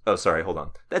 comments... Oh, sorry, hold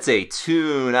on. That's a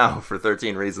tune out for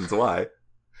 13 Reasons Why.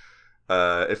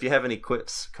 If you have any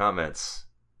quips, comments,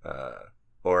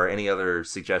 or any other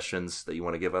suggestions that you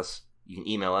want to give us, you can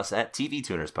email us at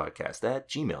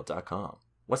tvtunerspodcast@gmail.com.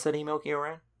 What's that email,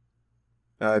 Kieran?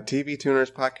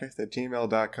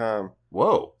 tvtunerspodcast@gmail.com.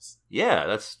 Whoa. Yeah,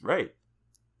 that's right.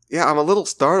 Yeah, I'm a little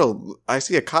startled. I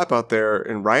see a cop out there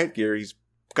in riot gear. He's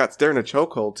got staring a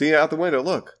chokehold. See, out the window,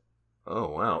 look. Oh,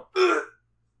 wow.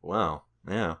 Wow,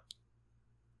 yeah.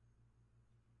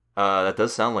 That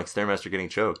does sound like Stairmaster getting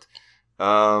choked.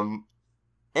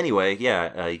 Anyway,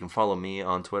 yeah, you can follow me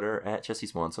on Twitter at Jesse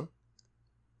Swanson.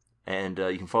 And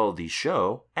you can follow the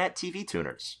show at TV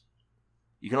Tuners.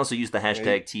 You can also use the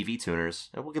hashtag TV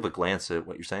Tuners, and we'll give a glance at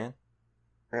what you're saying.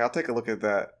 Hey, I'll take a look at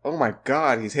that. Oh my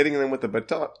god, he's hitting them with the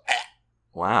baton.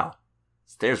 Wow.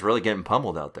 Stairs really getting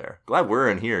pummeled out there. Glad we're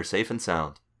in here, safe and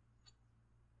sound.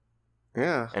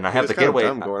 Yeah. And I have the getaway.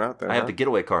 Going out there, I have the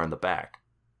getaway car in the back.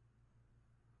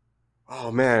 Oh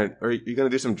man, are you gonna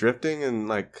do some drifting and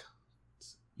like?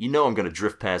 You know I'm gonna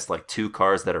drift past like two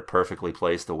cars that are perfectly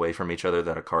placed away from each other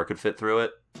that a car could fit through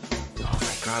it. Oh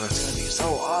my god, that's gonna be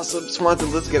so awesome!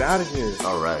 Swanson, let's get out of here.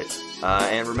 All right.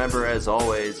 And remember, as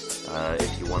always,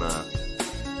 if you want to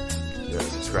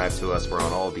subscribe to us, we're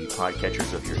on all the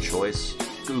podcatchers of your choice.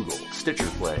 Google, Stitcher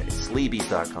Play,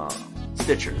 Sleebies.com,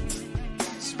 Stitcher,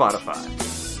 Spotify.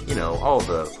 You know, all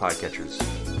the podcatchers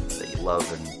that you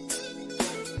love and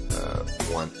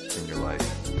want in your life.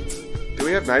 Do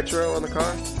we have nitro on the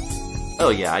car? Oh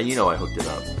yeah, you know I hooked it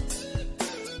up.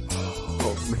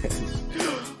 Oh man.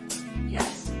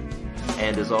 Yes.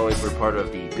 And as always, we're part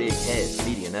of the Big Heads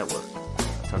Media Network.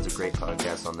 Tons of great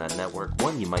podcasts on that network.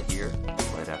 One you might hear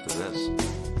right after this.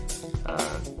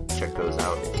 Check those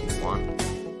out if you want.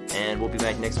 And we'll be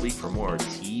back next week for more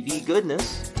TV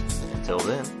goodness. Until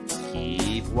then,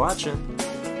 keep watching.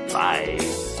 Bye.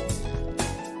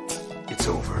 It's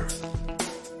over.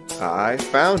 I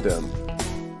found him.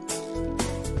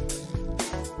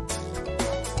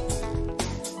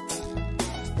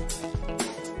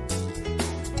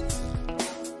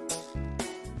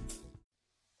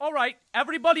 All right,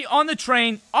 everybody on the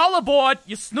train, all aboard.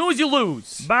 You snooze, you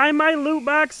lose. Buy my loot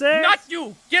boxes. Not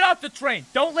you. Get off the train.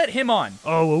 Don't let him on.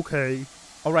 Oh, okay.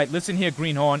 All right, listen here,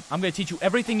 Greenhorn. I'm going to teach you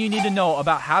everything you need to know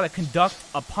about how to conduct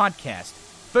a podcast.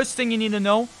 First thing you need to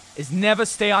know is never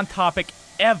stay on topic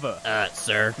ever.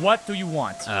 Sir. What do you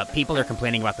want? People are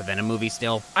complaining about the Venom movie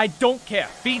still. I don't care.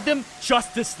 Feed them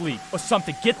Justice League or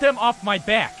something. Get them off my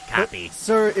back. Copy.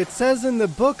 Sir, it says in the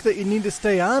book that you need to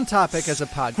stay on topic as a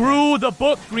podcast. Screw the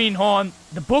book, Greenhorn.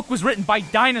 The book was written by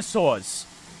dinosaurs.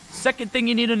 Second thing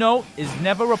you need to know is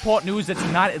never report news that's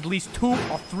not at least 2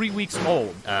 or 3 weeks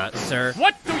old. Sir.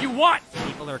 What do you want?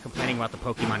 People are complaining about the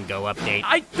Pokemon Go update.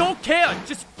 I don't care.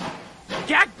 Just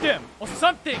gag them or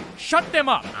something. Shut them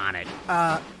up. On it.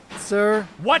 Sir,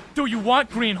 What do you want,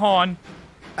 Greenhorn?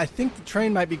 I think the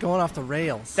train might be going off the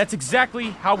rails. That's exactly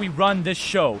how we run this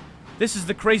show. This is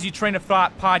the Crazy Train of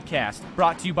Thought podcast,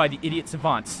 brought to you by the Idiot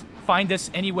Savants. Find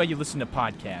us anywhere you listen to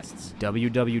podcasts.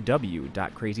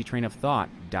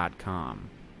 www.crazytrainofthought.com